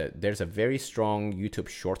 There's a very strong YouTube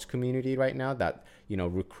Shorts community right now that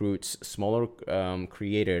recruits smaller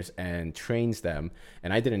creators and trains them.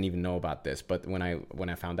 And I didn't even know about this, but when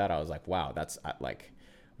I found out, I was like, wow, that's like,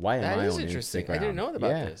 why am I on interesting. Instagram? I didn't know about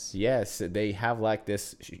this. Yes, they have like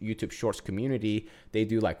this YouTube Shorts community. They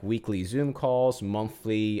do like weekly Zoom calls,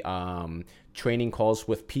 monthly training calls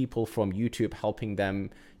with people from YouTube, helping them,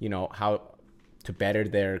 how to better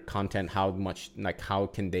their content, how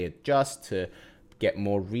can they adjust to get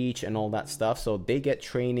more reach and all that stuff. So they get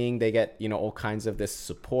training, they get all kinds of this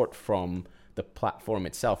support from the platform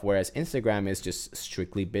itself, whereas Instagram is just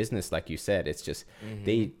strictly business. Like you said, it's just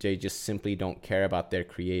they just simply don't care about their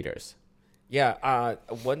creators. Yeah,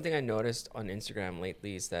 one thing I noticed on Instagram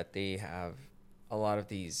lately is that they have a lot of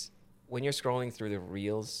these. When you're scrolling through the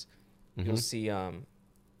reels, you'll see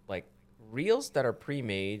like reels that are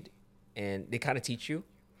pre-made, and they kind of teach you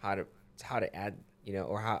how to add,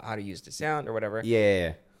 or how to use the sound or whatever.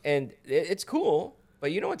 Yeah. And it's cool,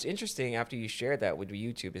 but what's interesting after you share that with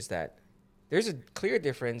YouTube is that there's a clear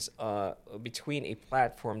difference between a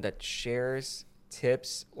platform that shares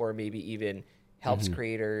tips or maybe even help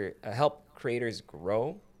creators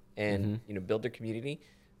grow and build their community,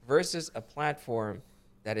 versus a platform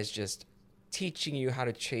that is just teaching you how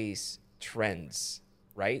to chase trends,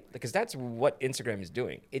 right? Because that's what Instagram is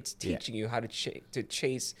doing. It's Yeah. teaching you how to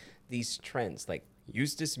chase these trends, like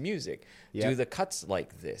use this music, Yep. do the cuts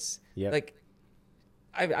like this. Yep. Like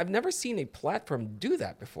I've never seen a platform do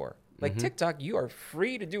that before. Like TikTok, you are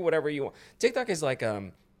free to do whatever you want. TikTok is like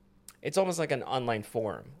it's almost like an online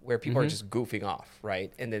forum where people are just goofing off,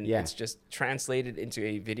 right? And then Yeah. it's just translated into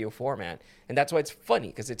a video format. And that's why it's funny,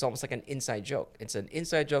 because it's almost like an inside joke. It's an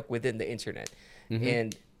inside joke within the internet.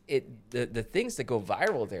 And the things that go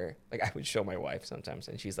viral there, like I would show my wife sometimes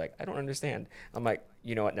and she's like, I don't understand. I'm like,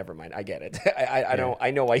 you know what, never mind. I get it.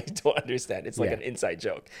 I know why you don't understand. It's like Yeah. an inside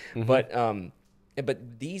joke. But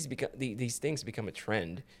these things become a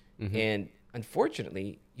trend. And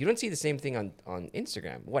unfortunately, you don't see the same thing on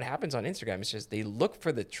Instagram. What happens on Instagram is just they look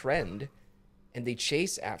for the trend and they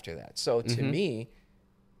chase after that. So to me,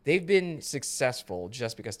 they've been successful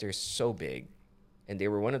just because they're so big and they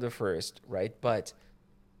were one of the first, right? But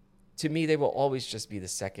to me, they will always just be the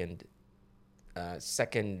second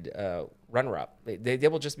runner-up. They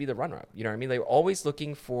will just be the runner-up. You know what I mean? They're always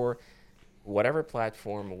looking for whatever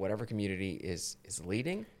platform, whatever community is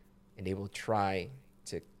leading, and they will try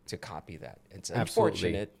to copy that. It's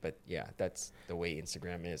unfortunate, but yeah, that's the way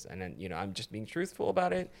Instagram is. And then, I'm just being truthful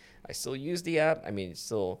about it. I still use the app. I mean, it's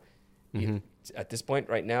still at this point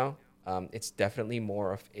right now, it's definitely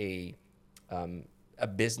more of a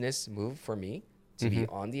business move for me to be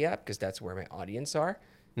on the app, because that's where my audience are.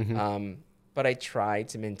 But I try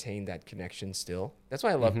to maintain that connection still. That's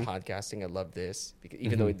why I love podcasting. I love this, because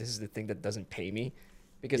even though this is the thing that doesn't pay me,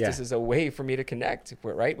 because this is a way for me to connect,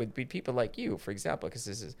 right, with people like you, for example. Because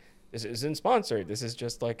this isn't sponsored. This is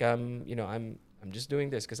just like I'm just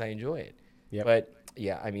doing this because I enjoy it. Yep. But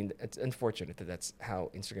yeah, I mean, it's unfortunate that that's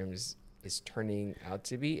how Instagram is turning out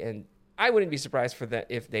to be, and I wouldn't be surprised for that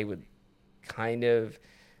if they would kind of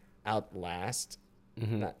outlast,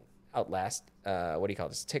 not outlast, what do you call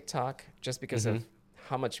this, TikTok, just because of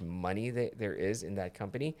how much money there is in that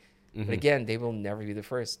company. But again, they will never be the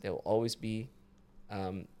first. They'll always be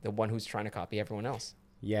the one who's trying to copy everyone else.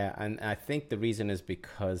 Yeah, and I think the reason is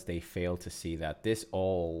because they fail to see that this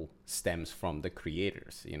all stems from the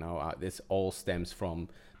creators. This all stems from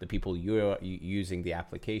the people you're using the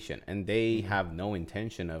application, and they have no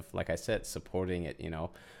intention of, like I said, supporting it.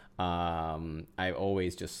 I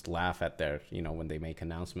always just laugh at their, when they make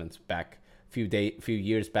announcements back few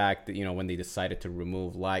years back, when they decided to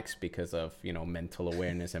remove likes because of, mental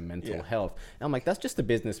awareness and mental health. And I'm like, that's just a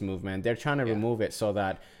business move, man. They're trying to remove it so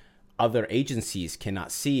that other agencies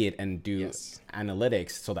cannot see it and do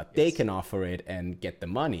analytics so that they can offer it and get the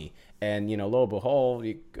money. And, lo and behold,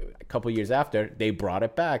 a couple of years after, they brought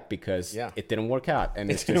it back because it didn't work out. And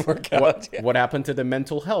it's just, what happened to the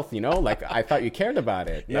mental health, Like, I thought you cared about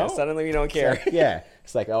it. Yeah, no? Suddenly we don't care.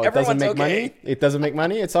 It's like, oh, it doesn't make money. It doesn't make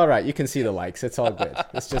money. It's all right. You can see the likes. It's all good.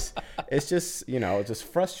 It's just, just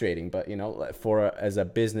frustrating. But, as a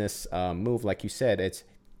business move, like you said, it's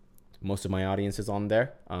most of my audience is on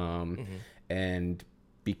there. And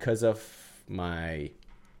because of my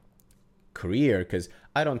career, because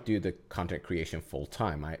I don't do the content creation full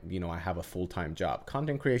time. I have a full-time job.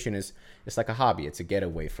 Content creation it's like a hobby. It's a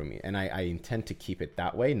getaway for me, and I intend to keep it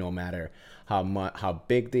that way, no matter how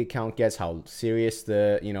big the account gets, how serious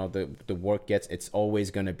the work gets. It's always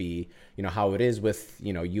going to be how it is with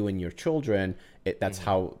you and your children. That's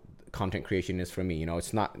how content creation is for me.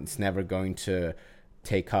 It's never going to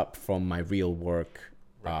take up from my real work,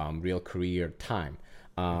 real career time.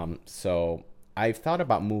 So I've thought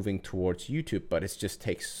about moving towards YouTube, but it just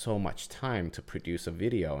takes so much time to produce a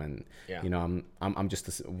video, and I'm just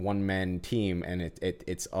this one-man team, and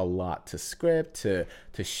it's a lot to script, to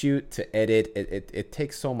shoot, to edit. It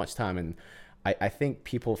takes so much time, and I think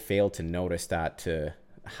people fail to notice that, to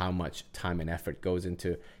how much time and effort goes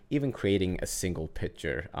into even creating a single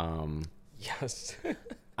picture. Yes.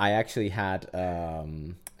 I actually had a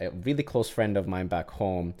really close friend of mine back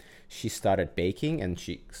home. She started baking, and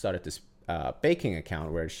she started this baking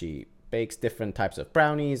account where she bakes different types of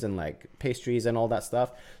brownies and like pastries and all that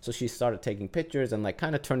stuff. So she started taking pictures and like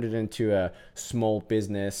kind of turned it into a small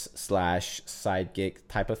business / side gig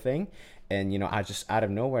type of thing. And I just out of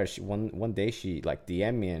nowhere, one day she like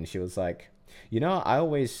DM'd me, and she was like, I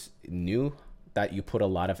always knew that you put a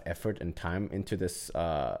lot of effort and time into this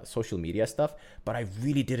social media stuff, but I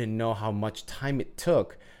really didn't know how much time it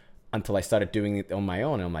took until I started doing it on my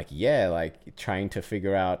own. And I'm like, like trying to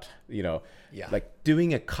figure out, like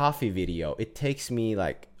doing a coffee video. It takes me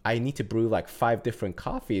I need to brew like 5 different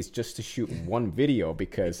coffees just to shoot one video,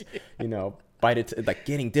 because, but it's like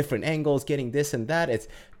getting different angles, getting this and that. It's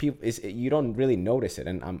people. You don't really notice it,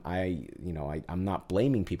 and I'm not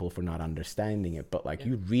blaming people for not understanding it, but like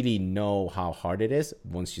you really know how hard it is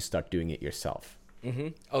once you start doing it yourself. Mm-hmm.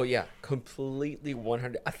 Oh yeah, completely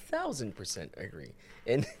 1,000% agree.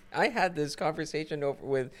 And I had this conversation over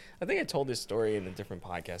with. I think I told this story in a different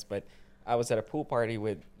podcast, but I was at a pool party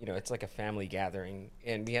with, it's like a family gathering,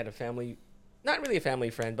 and we had a family, not really a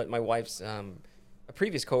family friend, but my wife's a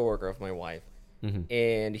previous coworker of my wife,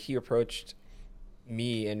 and he approached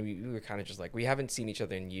me, and we were kind of just like, we haven't seen each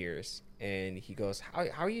other in years, and he goes, how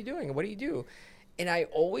are you doing, and what do you do? And I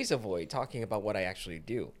always avoid talking about what I actually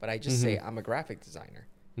do, but I just say I'm a graphic designer.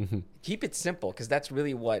 Keep it simple, because that's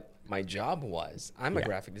really what my job was. I'm a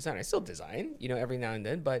graphic designer. I still design, every now and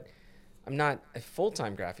then, but I'm not a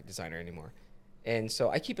full-time graphic designer anymore. And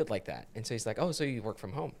so I keep it like that. And so he's like, oh, so you work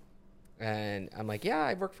from home? And I'm like, yeah,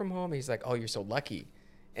 I work from home. And he's like, oh, you're so lucky.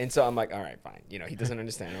 And so I'm like, all right, fine. He doesn't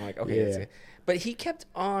understand. I'm like, okay. That's good. But he kept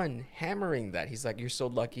on hammering that. He's like, you're so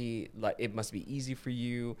lucky. Like, it must be easy for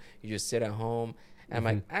you. You just sit at home. And I'm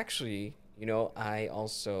like, actually, I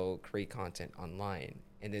also create content online.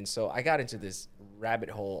 And then so I got into this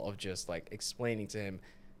rabbit hole of just like explaining to him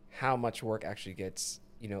how much work actually gets,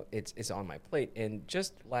 it's on my plate. And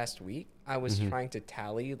just last week, I was trying to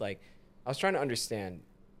tally, like, I was trying to understand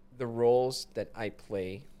the roles that I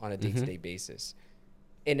play on a day-to-day basis.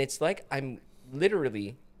 And it's like I'm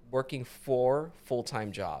literally working 4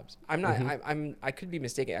 full-time jobs. I'm not. I could be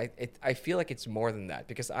mistaken. I feel like it's more than that,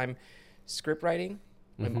 because I'm script writing,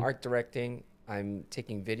 I'm art directing, I'm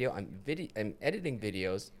taking video, I'm editing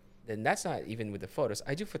videos. Then that's not even with the photos.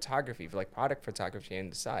 I do photography, for like product photography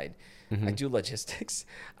on the side. I do logistics.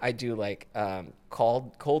 I do like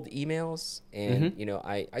cold emails, and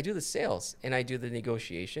I do the sales, and I do the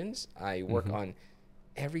negotiations. I work on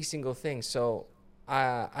every single thing. So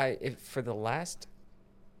for the last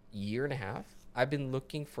year and a half, I've been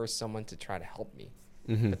looking for someone to try to help me.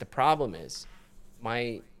 But the problem is,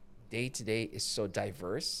 my day to day is so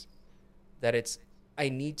diverse that I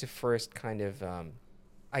need to first kind of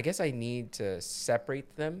I guess I need to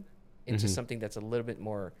separate them into something that's a little bit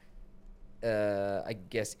more, I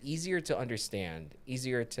guess, easier to understand,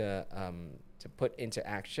 easier to put into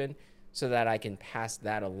action, so that I can pass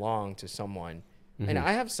that along to someone. And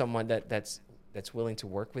I have someone that's willing to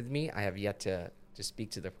work with me. I have yet to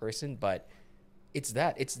speak to the person, but it's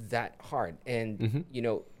that hard. And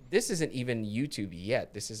this isn't even YouTube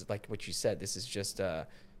yet. This is like what you said. This is just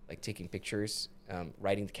like taking pictures,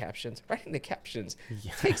 writing the captions. Writing the captions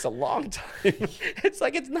takes a long time. It's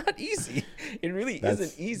like, it's not easy. It really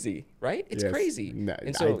isn't easy, right? It's crazy. No,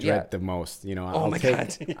 and so, I dread the most.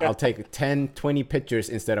 I'll take 10, 20 pictures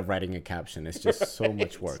instead of writing a caption. It's just so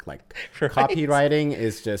much work. Like copywriting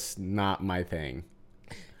is just not my thing.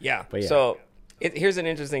 Yeah. But so here's an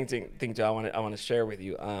interesting thing too. I want to share with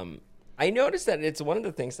you. I noticed that it's one of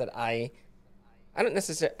the things that I don't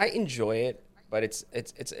necessarily, I enjoy it, but it's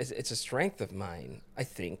a strength of mine, I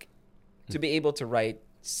think, to be able to write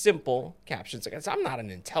simple captions. Like, I'm not an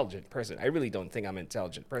intelligent person. I really don't think I'm an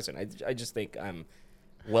intelligent person. I just think I'm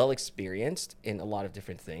well experienced in a lot of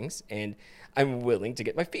different things, and I'm willing to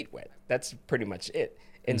get my feet wet. That's pretty much it.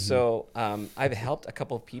 And so I've helped a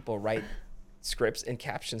couple of people write scripts and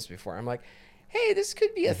captions before. I'm like, hey, this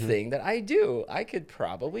could be a thing that I do. I could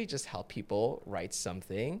probably just help people write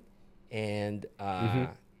something and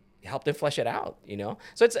help them flesh it out,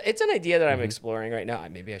 So it's an idea that I'm exploring right now.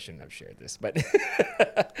 Maybe I shouldn't have shared this, but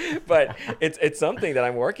but it's something that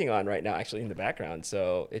I'm working on right now, actually, in the background.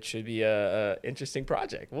 So it should be a interesting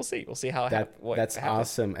project. We'll see how that's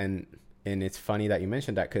awesome. And it's funny that you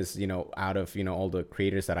mentioned that, because out of all the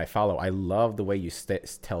creators that I follow, I love the way you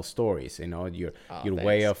tell stories. Your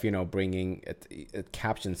way of bringing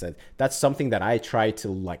captions. That's something that I try to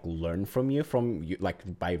like learn from you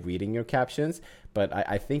like by reading your captions. But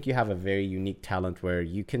I think you have a very unique talent where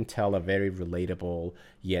you can tell a very relatable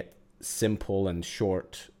yet simple and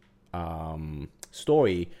short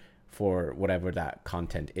story for whatever that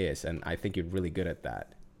content is, and I think you're really good at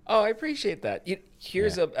that. Oh, I appreciate that.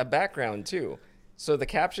 Here's a background too. So the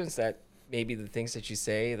captions, that maybe the things that you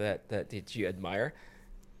say that you admire.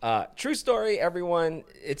 True story, everyone.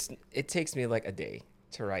 It takes me like a day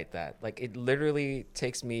to write that. Like, it literally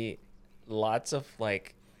takes me lots of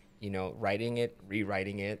writing it,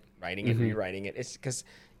 rewriting it, writing it, rewriting it. It's because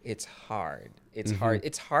it's hard. It's hard.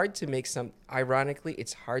 It's hard to make ironically,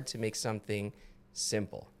 it's hard to make something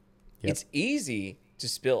simple. Yep. It's easy to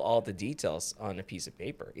spill all the details on a piece of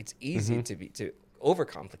paper. It's easy to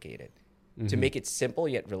overcomplicate it, to make it simple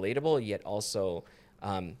yet relatable, yet also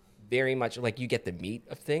very much like you get the meat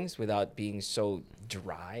of things without being so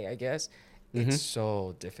dry, I guess. It's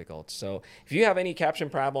so difficult. So if you have any caption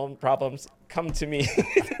problems, come to me.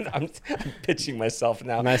 I'm pitching myself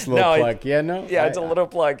now. Nice little plug. Yeah, it's a little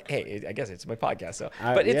plug. Hey, I guess it's my podcast. So,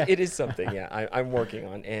 but yeah. it is something. Yeah, I'm working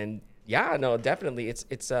on. And yeah, no, definitely.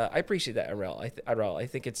 It's I appreciate that, Arel. I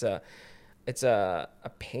think it's a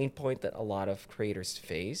pain point that a lot of creators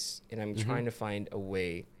face, and I'm trying to find a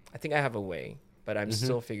way. I think I have a way, but I'm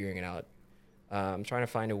still figuring it out. I'm trying to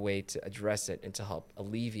find a way to address it and to help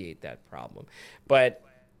alleviate that problem. But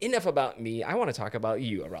enough about me. I want to talk about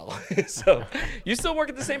you, Arel. So you still work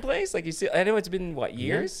at the same place? Like you see, I know it's been what,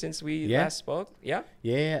 years since we last spoke? Yeah.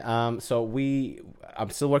 Yeah. So I'm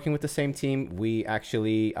still working with the same team. We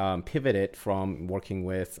actually pivoted from working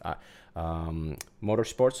with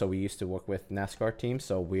motorsports. So we used to work with NASCAR teams.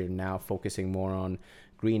 So we're now focusing more on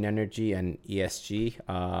green energy and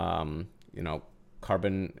ESG.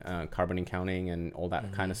 Carbon accounting and all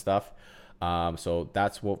that kind of stuff. So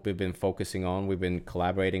that's what we've been focusing on. We've been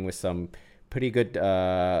collaborating with some pretty good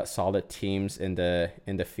solid teams in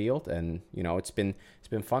the field, and it's been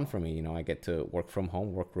fun for me. I get to work from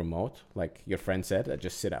home, work remote, like your friend said. I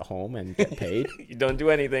just sit at home and get paid. You don't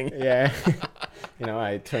do anything. Yeah.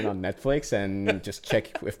 I turn on Netflix and just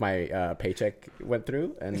check if my paycheck went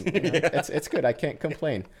through, and it's good. I can't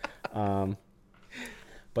complain.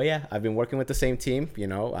 But yeah, I've been working with the same team.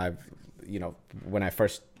 When I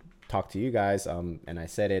first talked to you guys, and I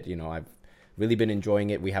said it, I've really been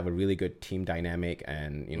enjoying it. We have a really good team dynamic,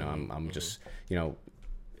 and I'm just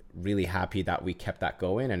really happy that we kept that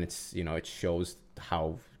going, and it's it shows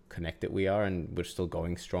how connected we are, and we're still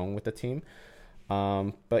going strong with the team.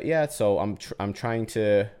 But yeah, so I'm trying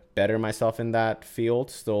to better myself in that field.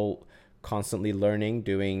 Still constantly learning,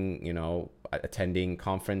 doing attending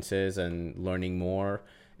conferences and learning more,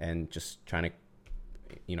 and just trying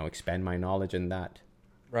to expand my knowledge in that.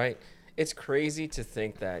 Right. It's crazy to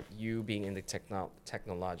think that you being in the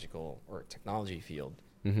technological or technology field,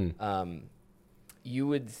 you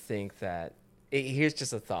would think that here's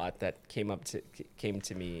just a thought that came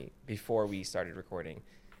to me before we started recording,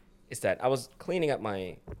 is that I was cleaning up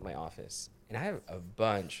my office, and I have a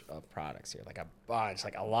bunch of products here, like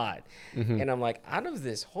a lot. And I'm like, out of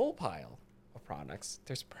this whole pile of products,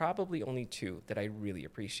 there's probably only 2 that I really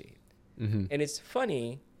appreciate. And it's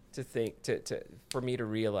funny to think for me to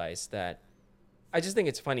realize that I just think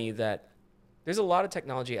it's funny that there's a lot of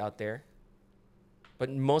technology out there, but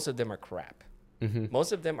most of them are crap.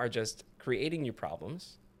 Most of them are just creating new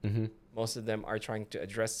problems. Most of them are trying to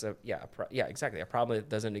address a problem that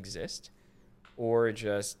doesn't exist, or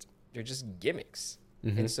they're just gimmicks.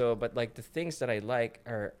 And so, but like the things that I like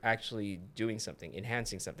are actually doing something,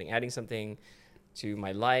 enhancing something, adding something to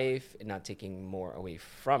my life, and not taking more away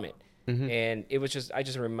from it. And it was I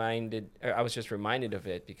was just reminded of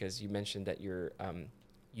it because you mentioned that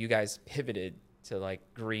you guys pivoted to like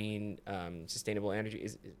green, sustainable energy.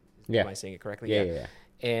 Am I saying it correctly? Yeah.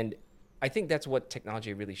 And I think that's what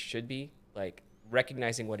technology really should be, like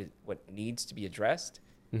recognizing what needs to be addressed,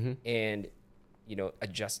 and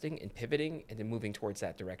adjusting and pivoting, and then moving towards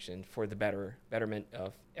that direction for the betterment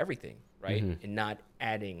of everything, right? And not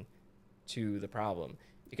adding to the problem.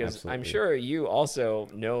 Because absolutely. I'm sure you also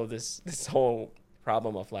know this whole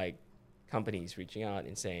problem of like companies reaching out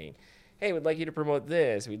and saying, hey, we'd like you to promote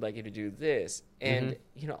this, we'd like you to do this. And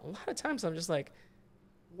a lot of times I'm just like,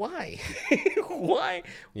 why? Why?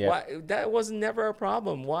 That was never a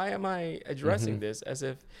problem. Why am I addressing this as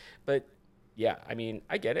if? But yeah, I mean,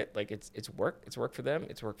 I get it. Like it's work. It's work for them.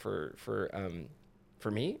 It's work for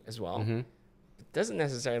me as well. It doesn't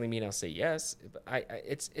necessarily mean I'll say yes. But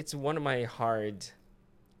it's one of my hard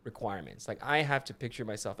requirements. Like I have to picture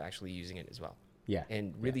myself actually using it as well. Yeah.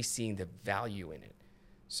 And really seeing the value in it.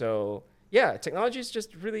 So yeah, technology is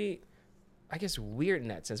just really, I guess, weird in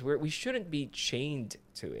that sense. We shouldn't be chained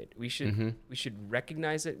to it. We should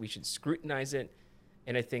recognize it. We should scrutinize it.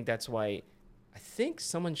 And I think that's why I think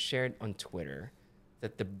someone shared on Twitter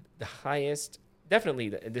that the highest, definitely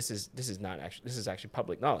this is actually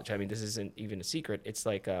public knowledge. I mean, this isn't even a secret. It's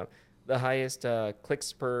like the highest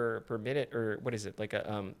clicks per minute, or what is it? Like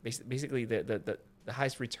basically the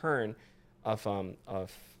highest return of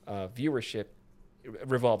viewership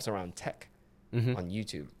revolves around tech on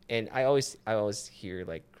YouTube. And I always hear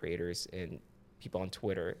like creators and people on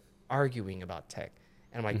Twitter arguing about tech,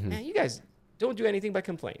 and I'm like, man, you guys don't do anything but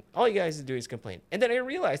complain. All you guys do is complain. And then I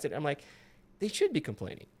realized it. I'm like, they should be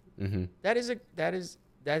complaining. That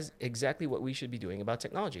is exactly what we should be doing about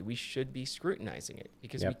technology. We should be scrutinizing it,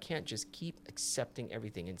 because we can't just keep accepting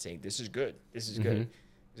everything and saying this is good, this is good.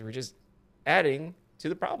 Because we're just adding to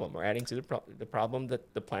the problem, or adding to the problem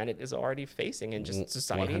that the planet is already facing, and just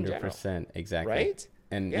society in general. 100%, exactly. Right?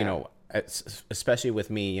 And especially with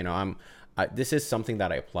me, this is something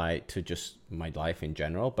that I apply to just my life in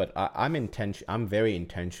general, but I'm very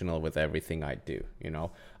intentional with everything I do,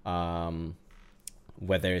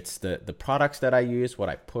 whether it's the products that I use, what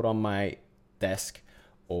I put on my desk,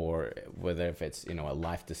 or whether if it's, a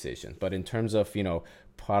life decision. But in terms of,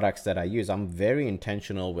 products that I use, I'm very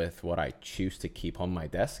intentional with what I choose to keep on my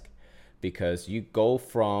desk, because you go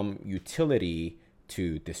from utility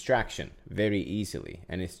to distraction very easily.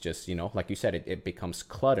 And it's just, like you said, it becomes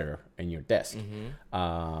clutter in your desk.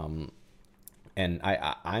 And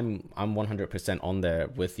I'm 100% on there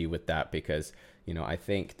with you with that, because, I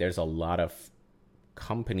think there's a lot of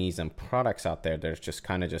companies and products out there that's just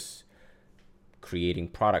kind of just creating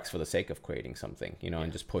products for the sake of creating something,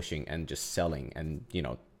 and just pushing and just selling and,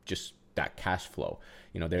 just that cash flow.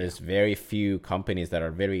 There's very few companies that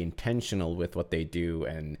are very intentional with what they do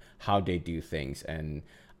and how they do things. And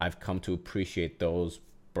I've come to appreciate those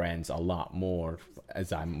brands a lot more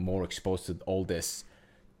as I'm more exposed to all this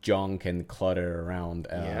junk and clutter around.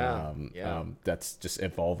 That's just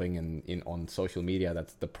evolving on social media.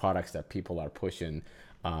 That's the products that people are pushing.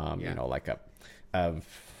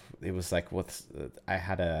 It was like I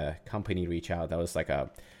had a company reach out that was like a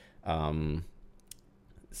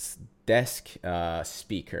desk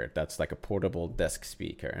speaker that's like a portable desk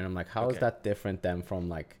speaker, and I'm like, how is that different than from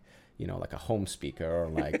like a home speaker, or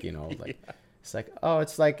like it's like, oh,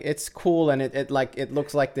 it's cool, and it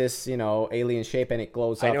looks like this alien shape, and it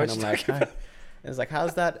glows up, and I'm like, it's like,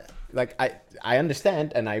 how's that? Like, I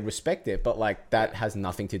understand and I respect it, but like that has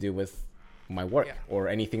nothing to do with my work or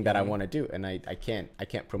anything that I want to do, and I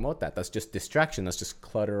can't promote that. That's just distraction. That's just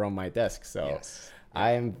clutter on my desk. So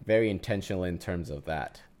I am very intentional in terms of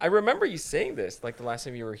that. I remember you saying this, like the last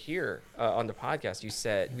time you were here on the podcast. You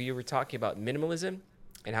said we were talking about minimalism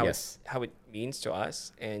and how it means to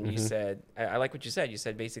us, and you said, I like what you said. You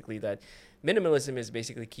said basically that minimalism is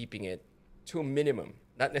basically keeping it to a minimum,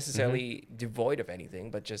 not necessarily devoid of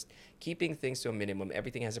anything, but just keeping things to a minimum.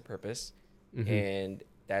 Everything has a purpose, and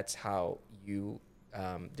that's how you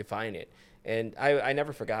define it. And I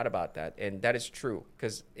never forgot about that. And that is true,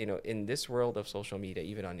 because, in this world of social media,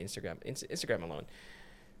 even on Instagram alone,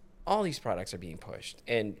 all these products are being pushed,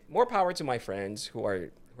 and more power to my friends who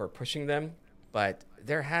are pushing them. But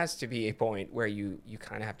there has to be a point where you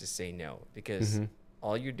kind of have to say no, because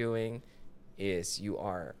all you're doing is you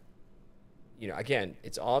are, again,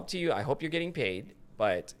 it's all up to you. I hope you're getting paid,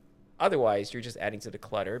 but otherwise you're just adding to the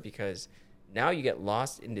clutter, because now you get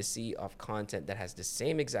lost in the sea of content that has the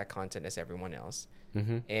same exact content as everyone else.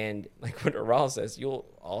 And like what Aral says, you'll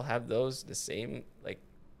all have the same like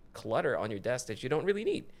clutter on your desk that you don't really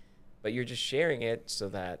need, but you're just sharing it so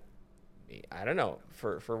that, I don't know,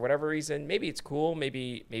 for whatever reason, maybe it's cool.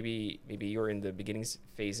 Maybe you're in the beginning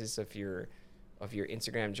phases of your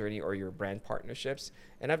Instagram journey or your brand partnerships.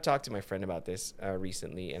 And I've talked to my friend about this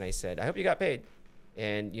recently, and I said, I hope you got paid.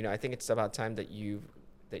 And, I think it's about time that you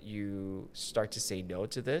start to say no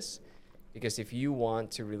to this, because if you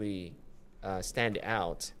want to really stand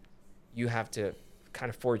out, you have to kind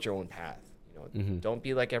of forge your own path. Don't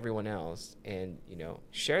be like everyone else, and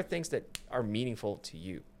share things that are meaningful to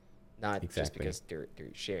you, not just because they're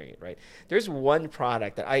sharing it, right? There's one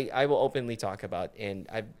product that I will openly talk about, and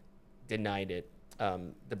I've denied it,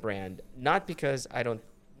 the brand, not because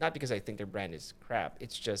I think their brand is crap.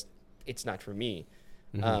 It's just, it's not for me.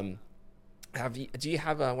 Do you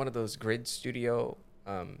have one of those Grid Studio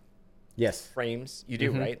frames? You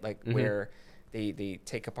do, right? Like where they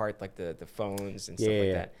take apart like the phones and stuff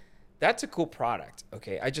like that. That's a cool product.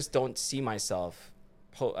 Okay, I just don't see myself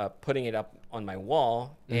putting it up on my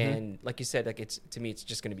wall. And like you said, like to me it's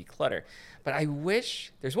just going to be clutter. But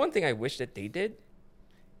there's one thing I wish that they did,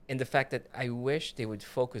 and the fact that I wish they would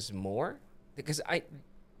focus more, because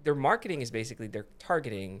their marketing is basically they're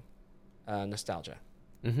targeting nostalgia,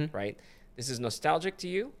 right? This is nostalgic to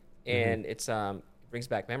you, and it brings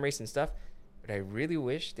back memories and stuff. But I really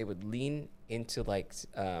wish they would lean into like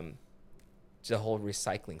the whole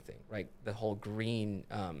recycling thing, right? The whole green,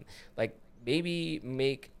 like maybe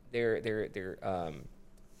make their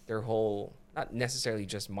whole, not necessarily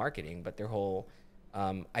just marketing, but their whole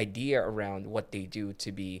idea around what they do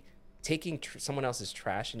to be taking someone else's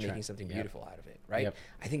trash and making something beautiful out of it, right?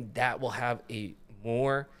 I think that will have a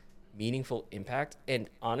more meaningful impact. And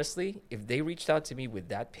honestly, if they reached out to me with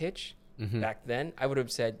that pitch back then, I would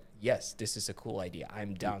have said, yes, this is a cool idea.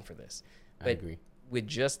 I'm down for this. But I agree. With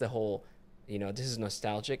just the whole, this is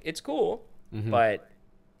nostalgic, it's cool, but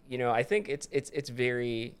I think it's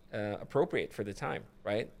very appropriate for the time,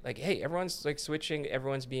 right? Like, hey, everyone's like switching,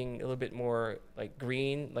 everyone's being a little bit more like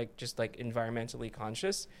green, like just like environmentally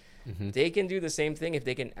conscious. They can do the same thing if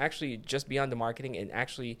they can actually just be on the marketing and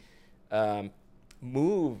actually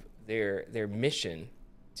move their mission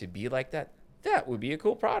to be like that. That would be a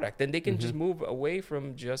cool product. Then they can just move away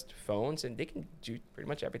from just phones, and they can do pretty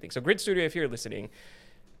much everything. So Grid Studio, if you're listening,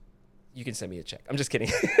 you can send me a check. I'm just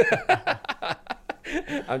kidding.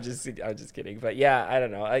 I'm just kidding. But yeah, I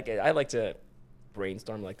don't know. I like to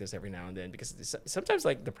brainstorm like this every now and then, because sometimes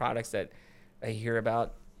like the products that I hear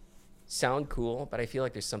about sound cool, but I feel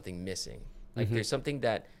like there's something missing. Like there's something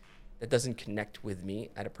that doesn't connect with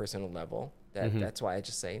me at a personal level. That's why I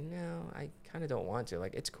just say, no, I kind of don't want to.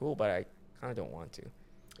 Like, it's cool, but I kind of don't want to.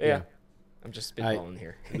 Yeah. I'm just spitballing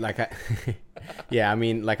here. I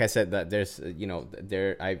mean, like I said, that there's,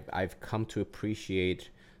 I've come to appreciate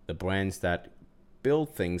the brands that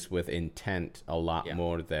build things with intent a lot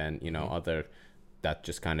more than, other that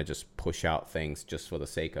just kind of just push out things just for the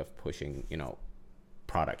sake of pushing,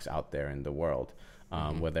 products out there in the world.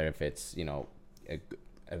 Whether if it's,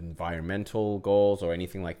 environmental goals or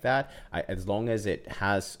anything like that, as long as it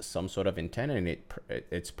has some sort of intent and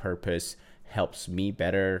its purpose helps me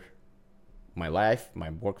better my life, my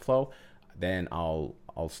workflow, then I'll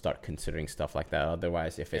start considering stuff like that.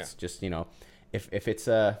 Otherwise, if it's just, if it's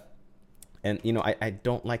I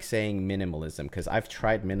don't like saying minimalism, because I've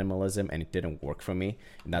tried minimalism and it didn't work for me,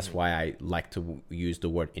 and that's why I like to use the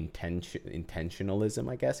word intentionalism,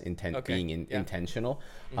 I guess, being intentional,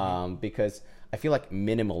 because I feel like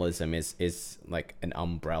minimalism is like an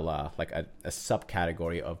umbrella, like a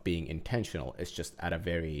subcategory of being intentional. It's just at a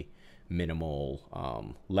very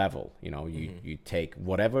minimal level. You take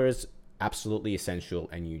whatever is absolutely essential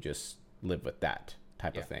and you just live with that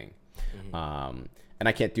type of thing. And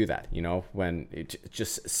I can't do that, when it's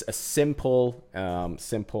just a simple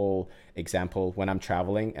example. When I'm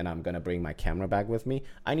traveling and I'm going to bring my camera bag with me,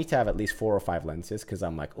 I need to have at least 4 or 5 lenses, because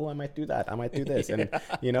I'm like, oh, I might do that. I might do this. And,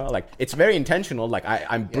 like, it's very intentional. Like,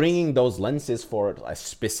 I'm bringing those lenses for a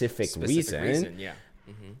specific reason. Yeah.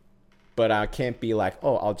 But I can't be like,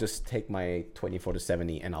 oh, I'll just take my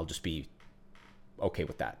 24-70 and I'll just be okay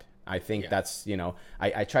with that. I think that's,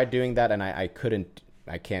 I tried doing that and I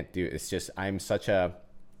can't do it. It's just, I'm such a,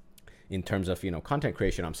 in terms of, content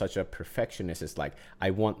creation, I'm such a perfectionist. It's like,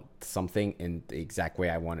 I want something in the exact way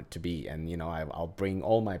I want it to be. And, I'll bring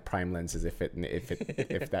all my prime lenses if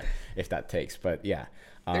that takes, but yeah.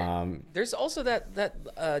 There's also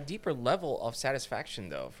that deeper level of satisfaction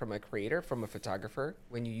though, from a creator, from a photographer,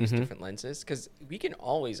 when you use different lenses, because we can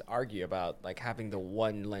always argue about like having the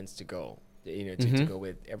one lens to go, to go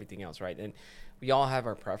with everything else. Right. And we all have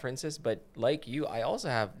our preferences, but like you, I also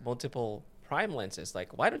have multiple prime lenses.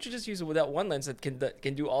 Like, why don't you just use it with that one lens that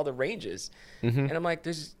can do all the ranges? And I'm like,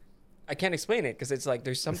 I can't explain it, because it's like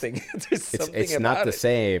there's something it's not the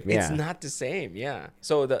same. Yeah. It's not the same. Yeah.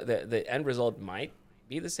 So the end result might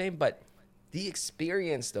be the same, but the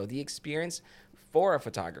experience for a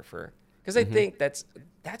photographer, because I think that's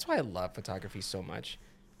why I love photography so much.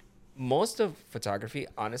 Most of photography,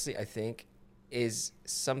 honestly, I think, is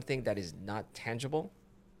something that is not tangible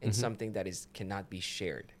and something that cannot be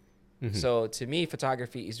shared. So to me,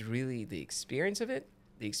 photography is really the experience of it,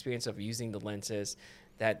 the experience of using the lenses,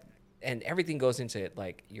 and everything goes into it,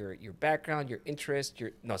 like your background, your interest,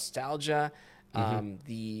 your nostalgia,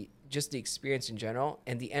 the experience in general,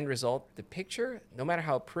 and the end result, the picture, no matter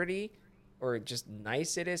how pretty or just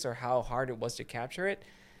nice it is or how hard it was to capture it,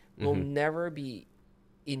 will never be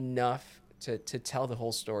enough to tell the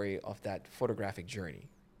whole story of that photographic journey.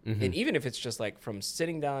 And even if it's just like from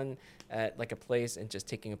sitting down at like a place and just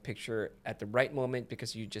taking a picture at the right moment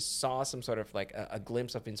because you just saw some sort of like a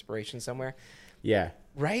glimpse of inspiration somewhere. Yeah.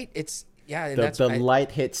 Right? It's, and the light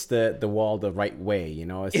hits the wall the right way,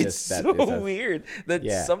 It's just that, so weird that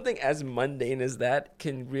something as mundane as that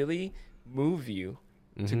can really move you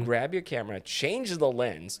to grab your camera, change the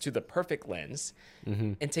lens to the perfect lens,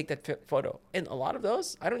 and take that photo. And a lot of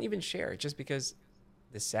those I don't even share, just because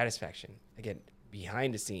the satisfaction, again,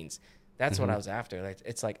 behind the scenes, that's what I was after. Like,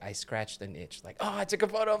 it's like I scratched an itch, like, oh, I took a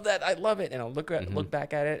photo of that, I love it. And I'll look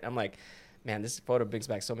back at it, I'm like, man, this photo brings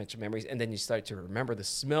back so much memories. And then you start to remember the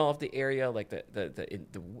smell of the area, like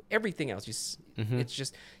the everything else. It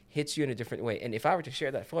just hits you in a different way. And if I were to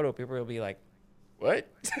share that photo, people will be like, what?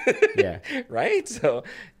 Yeah. Right? So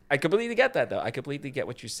I completely get that, though. I completely get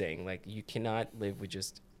what you're saying. Like, you cannot live with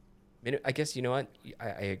just, I guess, you know what?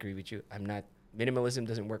 I agree with you. Minimalism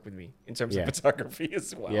doesn't work with me in terms of photography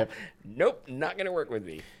as well. Yep. Nope, not going to work with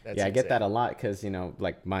me. That's insane. I get that a lot, because,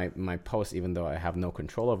 like my posts, even though I have no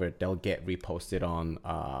control over it, they'll get reposted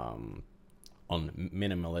on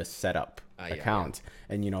minimalist setup account.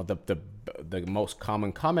 And the most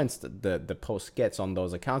common comments the post gets on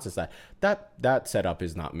those accounts is that setup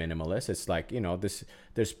is not minimalist. It's like,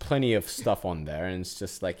 there's plenty of stuff on there, and it's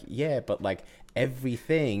just like, yeah, but like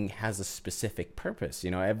everything has a specific purpose.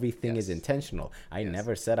 Everything is intentional. I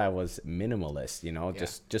never said I was minimalist.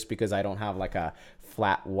 Just because I don't have like a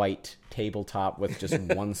flat white tabletop with just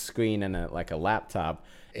one screen and a laptop,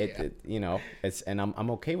 it's and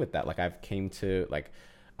I'm okay with that. Like I've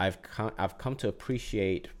come to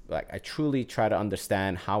appreciate, like I truly try to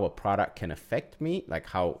understand how a product can affect me, like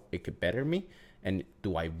how it could better me, and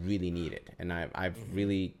do I really need it? And I've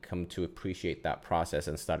really come to appreciate that process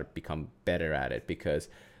and started to become better at it, because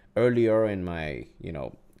earlier in my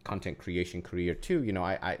content creation career too,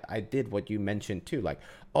 I did what you mentioned too, like,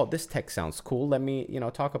 oh, this tech sounds cool, let me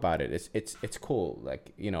talk about it. It's cool,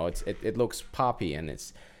 like it looks poppy, and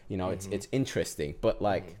it's it's interesting, but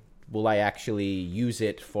like, will I actually use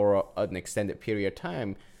it for an extended period of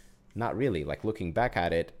time? Not really. Like looking back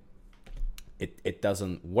at it, it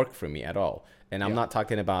doesn't work for me at all. And I'm not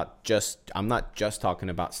talking about I'm not just talking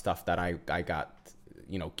about stuff that I got,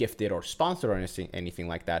 gifted or sponsored or anything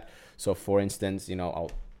like that. So for instance,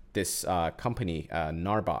 this company,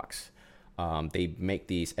 Narbox, they make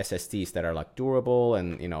these SSDs that are like durable,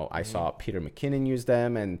 and I saw Peter McKinnon use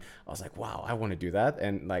them, and I was like, wow, I want to do that.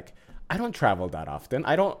 And like, I don't travel that often.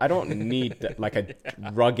 I don't need like a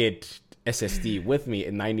rugged SSD with me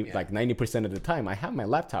in 90% of the time. I have my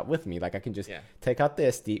laptop with me. Like I can just take out the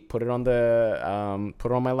SD, put it on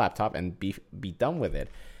my laptop, and be done with it.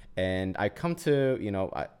 And I come to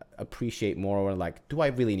I appreciate more, like, do I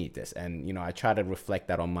really need this? And I try to reflect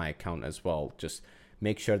that on my account as well. Just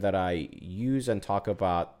make sure that I use and talk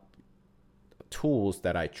about tools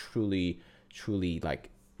that I truly like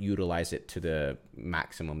utilize it to the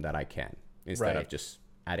maximum that I can, instead of just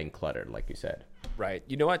adding clutter, like you said. Right.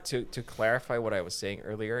 You know what? To clarify what I was saying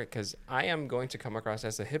earlier, because I am going to come across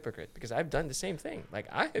as a hypocrite, because I've done the same thing. Like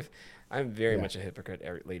I'm very much a hypocrite,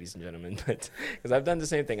 ladies and gentlemen, but because I've done the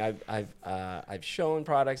same thing. I've shown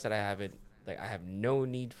products that I have no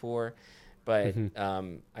need for, but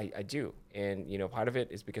I do. And part of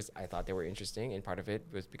it is because I thought they were interesting, and part of it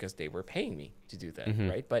was because they were paying me to do that,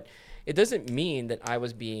 right? But it doesn't mean that I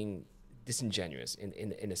was being disingenuous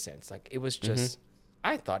in a sense. Like it was just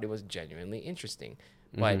I thought it was genuinely interesting.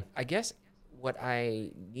 But I guess what I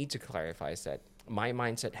need to clarify is that my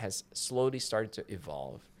mindset has slowly started to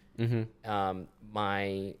evolve.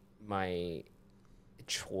 My not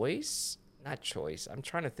choice, I'm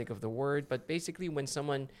trying to think of the word, but basically when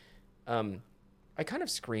someone, I kind of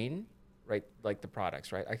screen, right, like the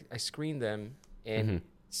products, right? I screen them, and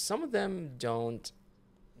some of them don't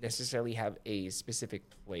necessarily have a specific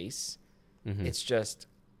place. It's just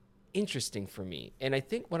interesting for me. And I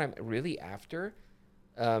think what I'm really after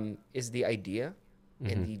is the idea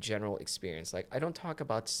and the general experience. Like I don't talk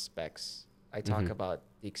about specs. I talk about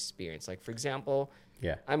the experience. Like for example,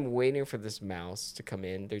 I'm waiting for this mouse to come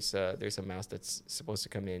in. There's a mouse that's supposed to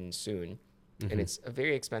come in soon, and it's a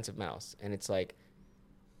very expensive mouse. And it's like,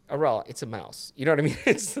 Aral, it's a mouse. You know what I mean?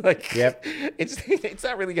 It's like, it's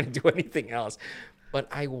not really going to do anything else. But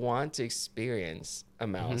I want to experience a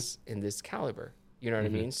mouse in this caliber. You know what I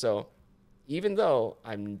mean? So even though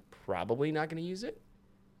I'm probably not going to use it,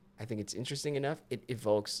 I think it's interesting enough. It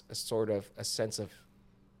evokes a sort of a sense of,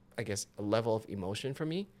 I guess, a level of emotion for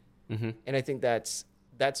me. And I think that's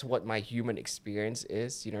what my human experience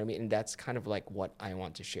is. You know what I mean? And that's kind of like what I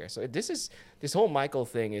want to share. So this whole Michael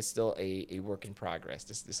thing is still a work in progress.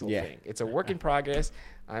 This whole thing, it's a work in progress.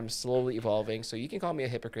 I'm slowly evolving. So you can call me a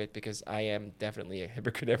hypocrite, because I am definitely a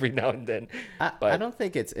hypocrite every now and then. I don't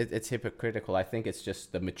think it's hypocritical. I think it's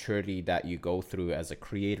just the maturity that you go through as a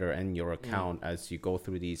creator and your account as you go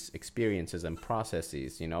through these experiences and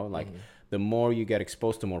processes. Like the more you get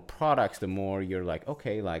exposed to more products, the more you're like,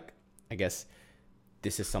 okay, like I guess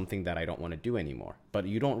this is something that I don't want to do anymore. But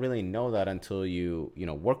you don't really know that until you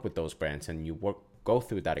work with those brands and you go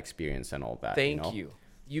through that experience and all that. Thank you.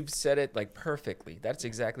 You've said it like perfectly. That's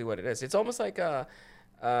exactly what it is. It's almost like how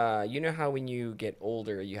when you get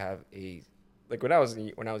older, you have like when I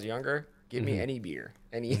was younger, give me any beer,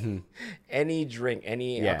 any drink,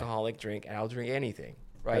 any alcoholic drink, and I'll drink anything.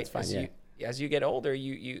 Right? That's fine. As you get older,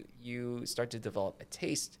 you start to develop a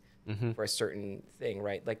taste for a certain thing,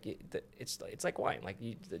 right? Like it's like wine. Like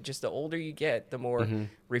just the older you get, the more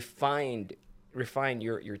refined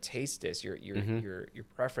your taste is, your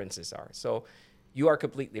preferences are. So you are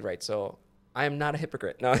completely right. So I am not a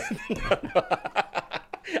hypocrite. No,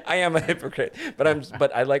 I am a hypocrite,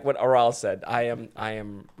 but I like what Aral said. I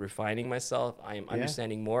am refining myself. I am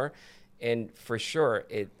understanding more, And for sure,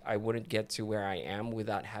 I wouldn't get to where I am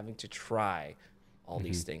without having to try all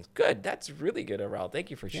these things. Good. That's really good, Aral.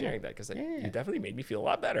 Thank you for sharing that, because you definitely made me feel a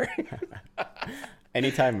lot better.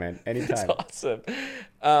 Anytime, man. Anytime. That's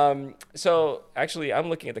awesome. So actually, I'm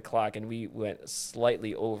looking at the clock, and we went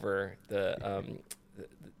slightly over the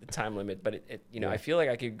time limit, but I feel like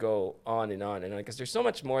I could go on and on, because there's so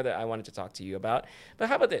much more that I wanted to talk to you about. But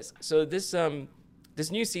how about this? So this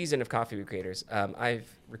new season of Coffee with Creators, I've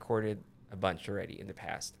recorded a bunch already in the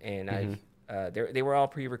past, and they were all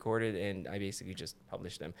pre-recorded, and I basically just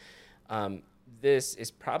published them. This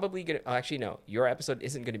is probably gonna. Oh, actually, no. Your episode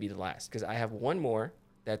isn't gonna be the last, because I have one more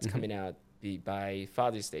that's coming out by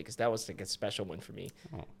Father's Day, because that was like a special one for me.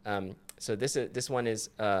 So this one is.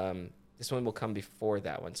 This one will come before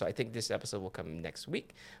that one. So I think this episode will come next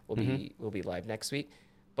week. We'll be live next week.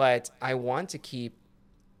 But I want to keep.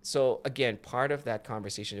 So again, part of that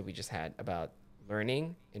conversation that we just had about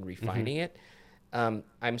learning and refining it.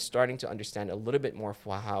 I'm starting to understand a little bit more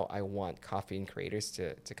for how I want Coffee and Creators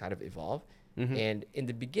to kind of evolve. And in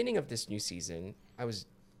the beginning of this new season, I was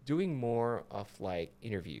doing more of like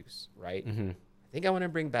interviews, right? I think I want to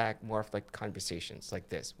bring back more of like conversations like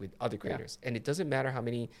this with other creators. And it doesn't matter how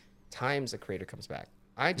many times a creator comes back.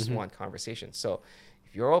 I just want conversations. So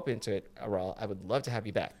if you're open to it, Aral, I would love to have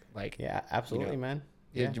you back. Like, yeah, absolutely, man.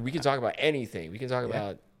 Yeah. We can talk about anything. We can talk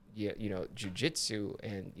about jujitsu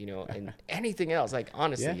and and anything else. Like,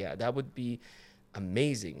 honestly, that would be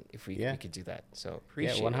amazing if we could do that. So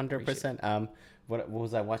appreciate it. 100%. What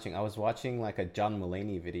was I watching? I was watching like a John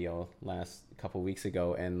Mulaney video last couple weeks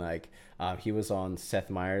ago, and like he was on Seth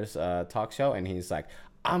Meyers' talk show, and he's like,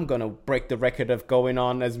 I'm gonna break the record of going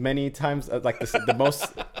on as many times like the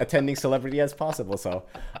most attending celebrity as possible. So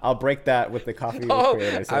I'll break that with the Coffee with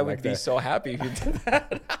Creators. I would be so happy if you did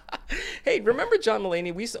that. Hey, remember John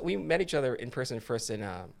Mulaney? We met each other in person first in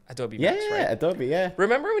Adobe Max, right? Yeah, Adobe, yeah.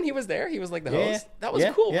 Remember when he was there? He was like the host. That was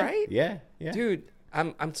cool, right? Yeah. Dude,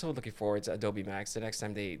 I'm so looking forward to Adobe Max the next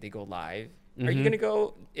time they go live. Are you gonna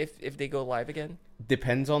go if they go live again?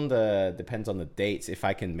 Depends on the dates. If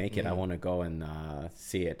I can make it, I want to go and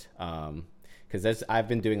see it. Because I've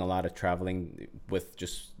been doing a lot of traveling with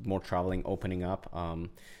just more traveling opening up.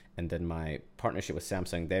 And then my partnership with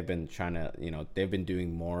Samsung, they've been trying to, they've been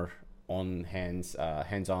doing more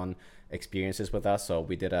hands-on experiences with us. So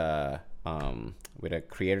we did a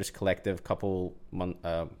creators collective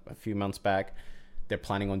a few months back. They're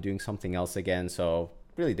planning on doing something else again. So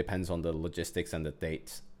really depends on the logistics and the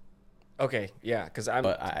dates. Okay, yeah, because I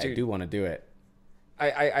do want to do it.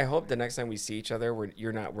 I hope the next time we see each other,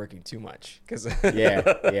 you're not working too much. Because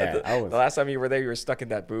the last time you were there, you were stuck in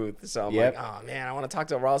that booth. So I'm like, oh man, I want to talk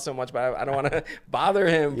to Raul so much, but I don't want to bother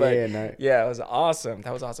him. But it was awesome.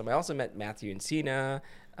 That was awesome. I also met Matthew and Cena.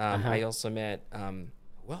 I also met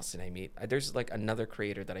who else did I meet? There's like another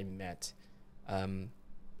creator that I met.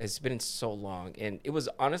 It's been so long, and it was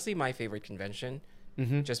honestly my favorite convention.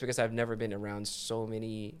 Just because I've never been around so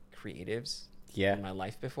many creatives in my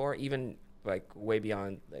life before, even like way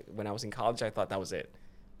beyond like when I was in college, I thought that was it.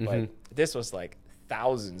 But this was like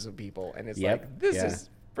thousands of people, and it's like this is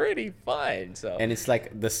pretty fun. So and it's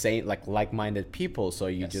like the same like-minded people, so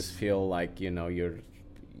you just feel like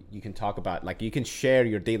you can talk about, like, you can share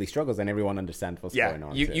your daily struggles and everyone understands what's going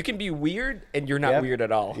on. You can be weird and you're not weird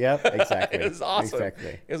at all. Yep, exactly. It was awesome.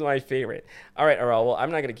 Exactly. It was my favorite. All right, Aral, well,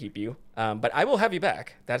 I'm not going to keep you, but I will have you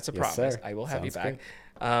back. That's a promise. Sir. I will have Sounds you back.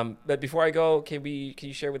 But before I go, can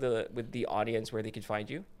you share with the audience where they can find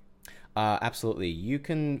you? Absolutely. You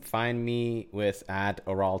can find me with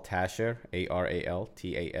 @Aral Tasher,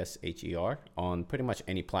 ARALTASHER, on pretty much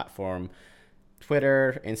any platform.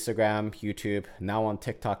 Twitter, Instagram, YouTube, now on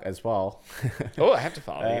TikTok as well. Oh, I have to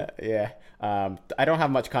follow you. I don't have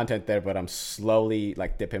much content there, but I'm slowly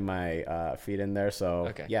like dipping my feet in there.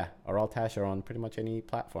 So Aral Tasher on pretty much any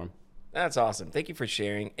platform. That's awesome. Thank you for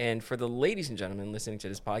sharing. And for the ladies and gentlemen listening to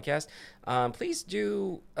this podcast, please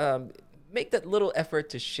do make that little effort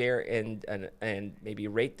to share and maybe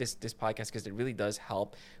rate this podcast, because it really does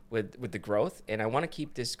help with the growth. And I want to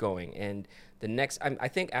keep this going. And the next, I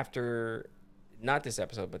think after, not this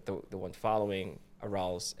episode, but the one following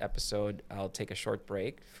Aral's episode, I'll take a short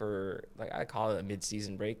break for, like, I call it a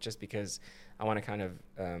mid-season break, just because I want to kind of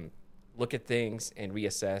look at things and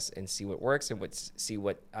reassess and see what works and see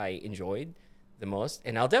what I enjoyed the most.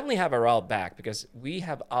 And I'll definitely have Aral back, because we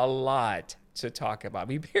have a lot to talk about.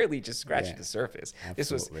 We barely just scratched the surface.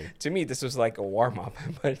 Absolutely. This was like a warm-up.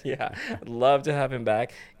 But I'd love to have him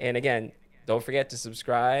back. And again, don't forget to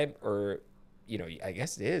subscribe or I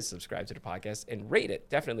guess it is subscribe to the podcast and rate it.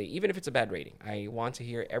 Definitely, even if it's a bad rating. I want to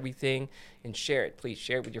hear everything and share it. Please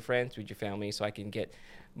share it with your friends, with your family, so I can get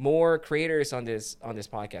more creators on this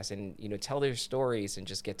podcast and, tell their stories and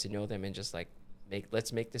just get to know them and just like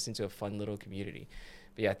let's make this into a fun little community.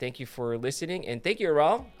 But yeah, thank you for listening, and thank you,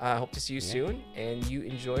 Aral. I hope to see you soon, and you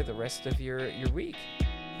enjoy the rest of your week.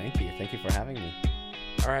 Thank you for having me.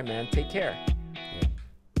 All right, man. Take care.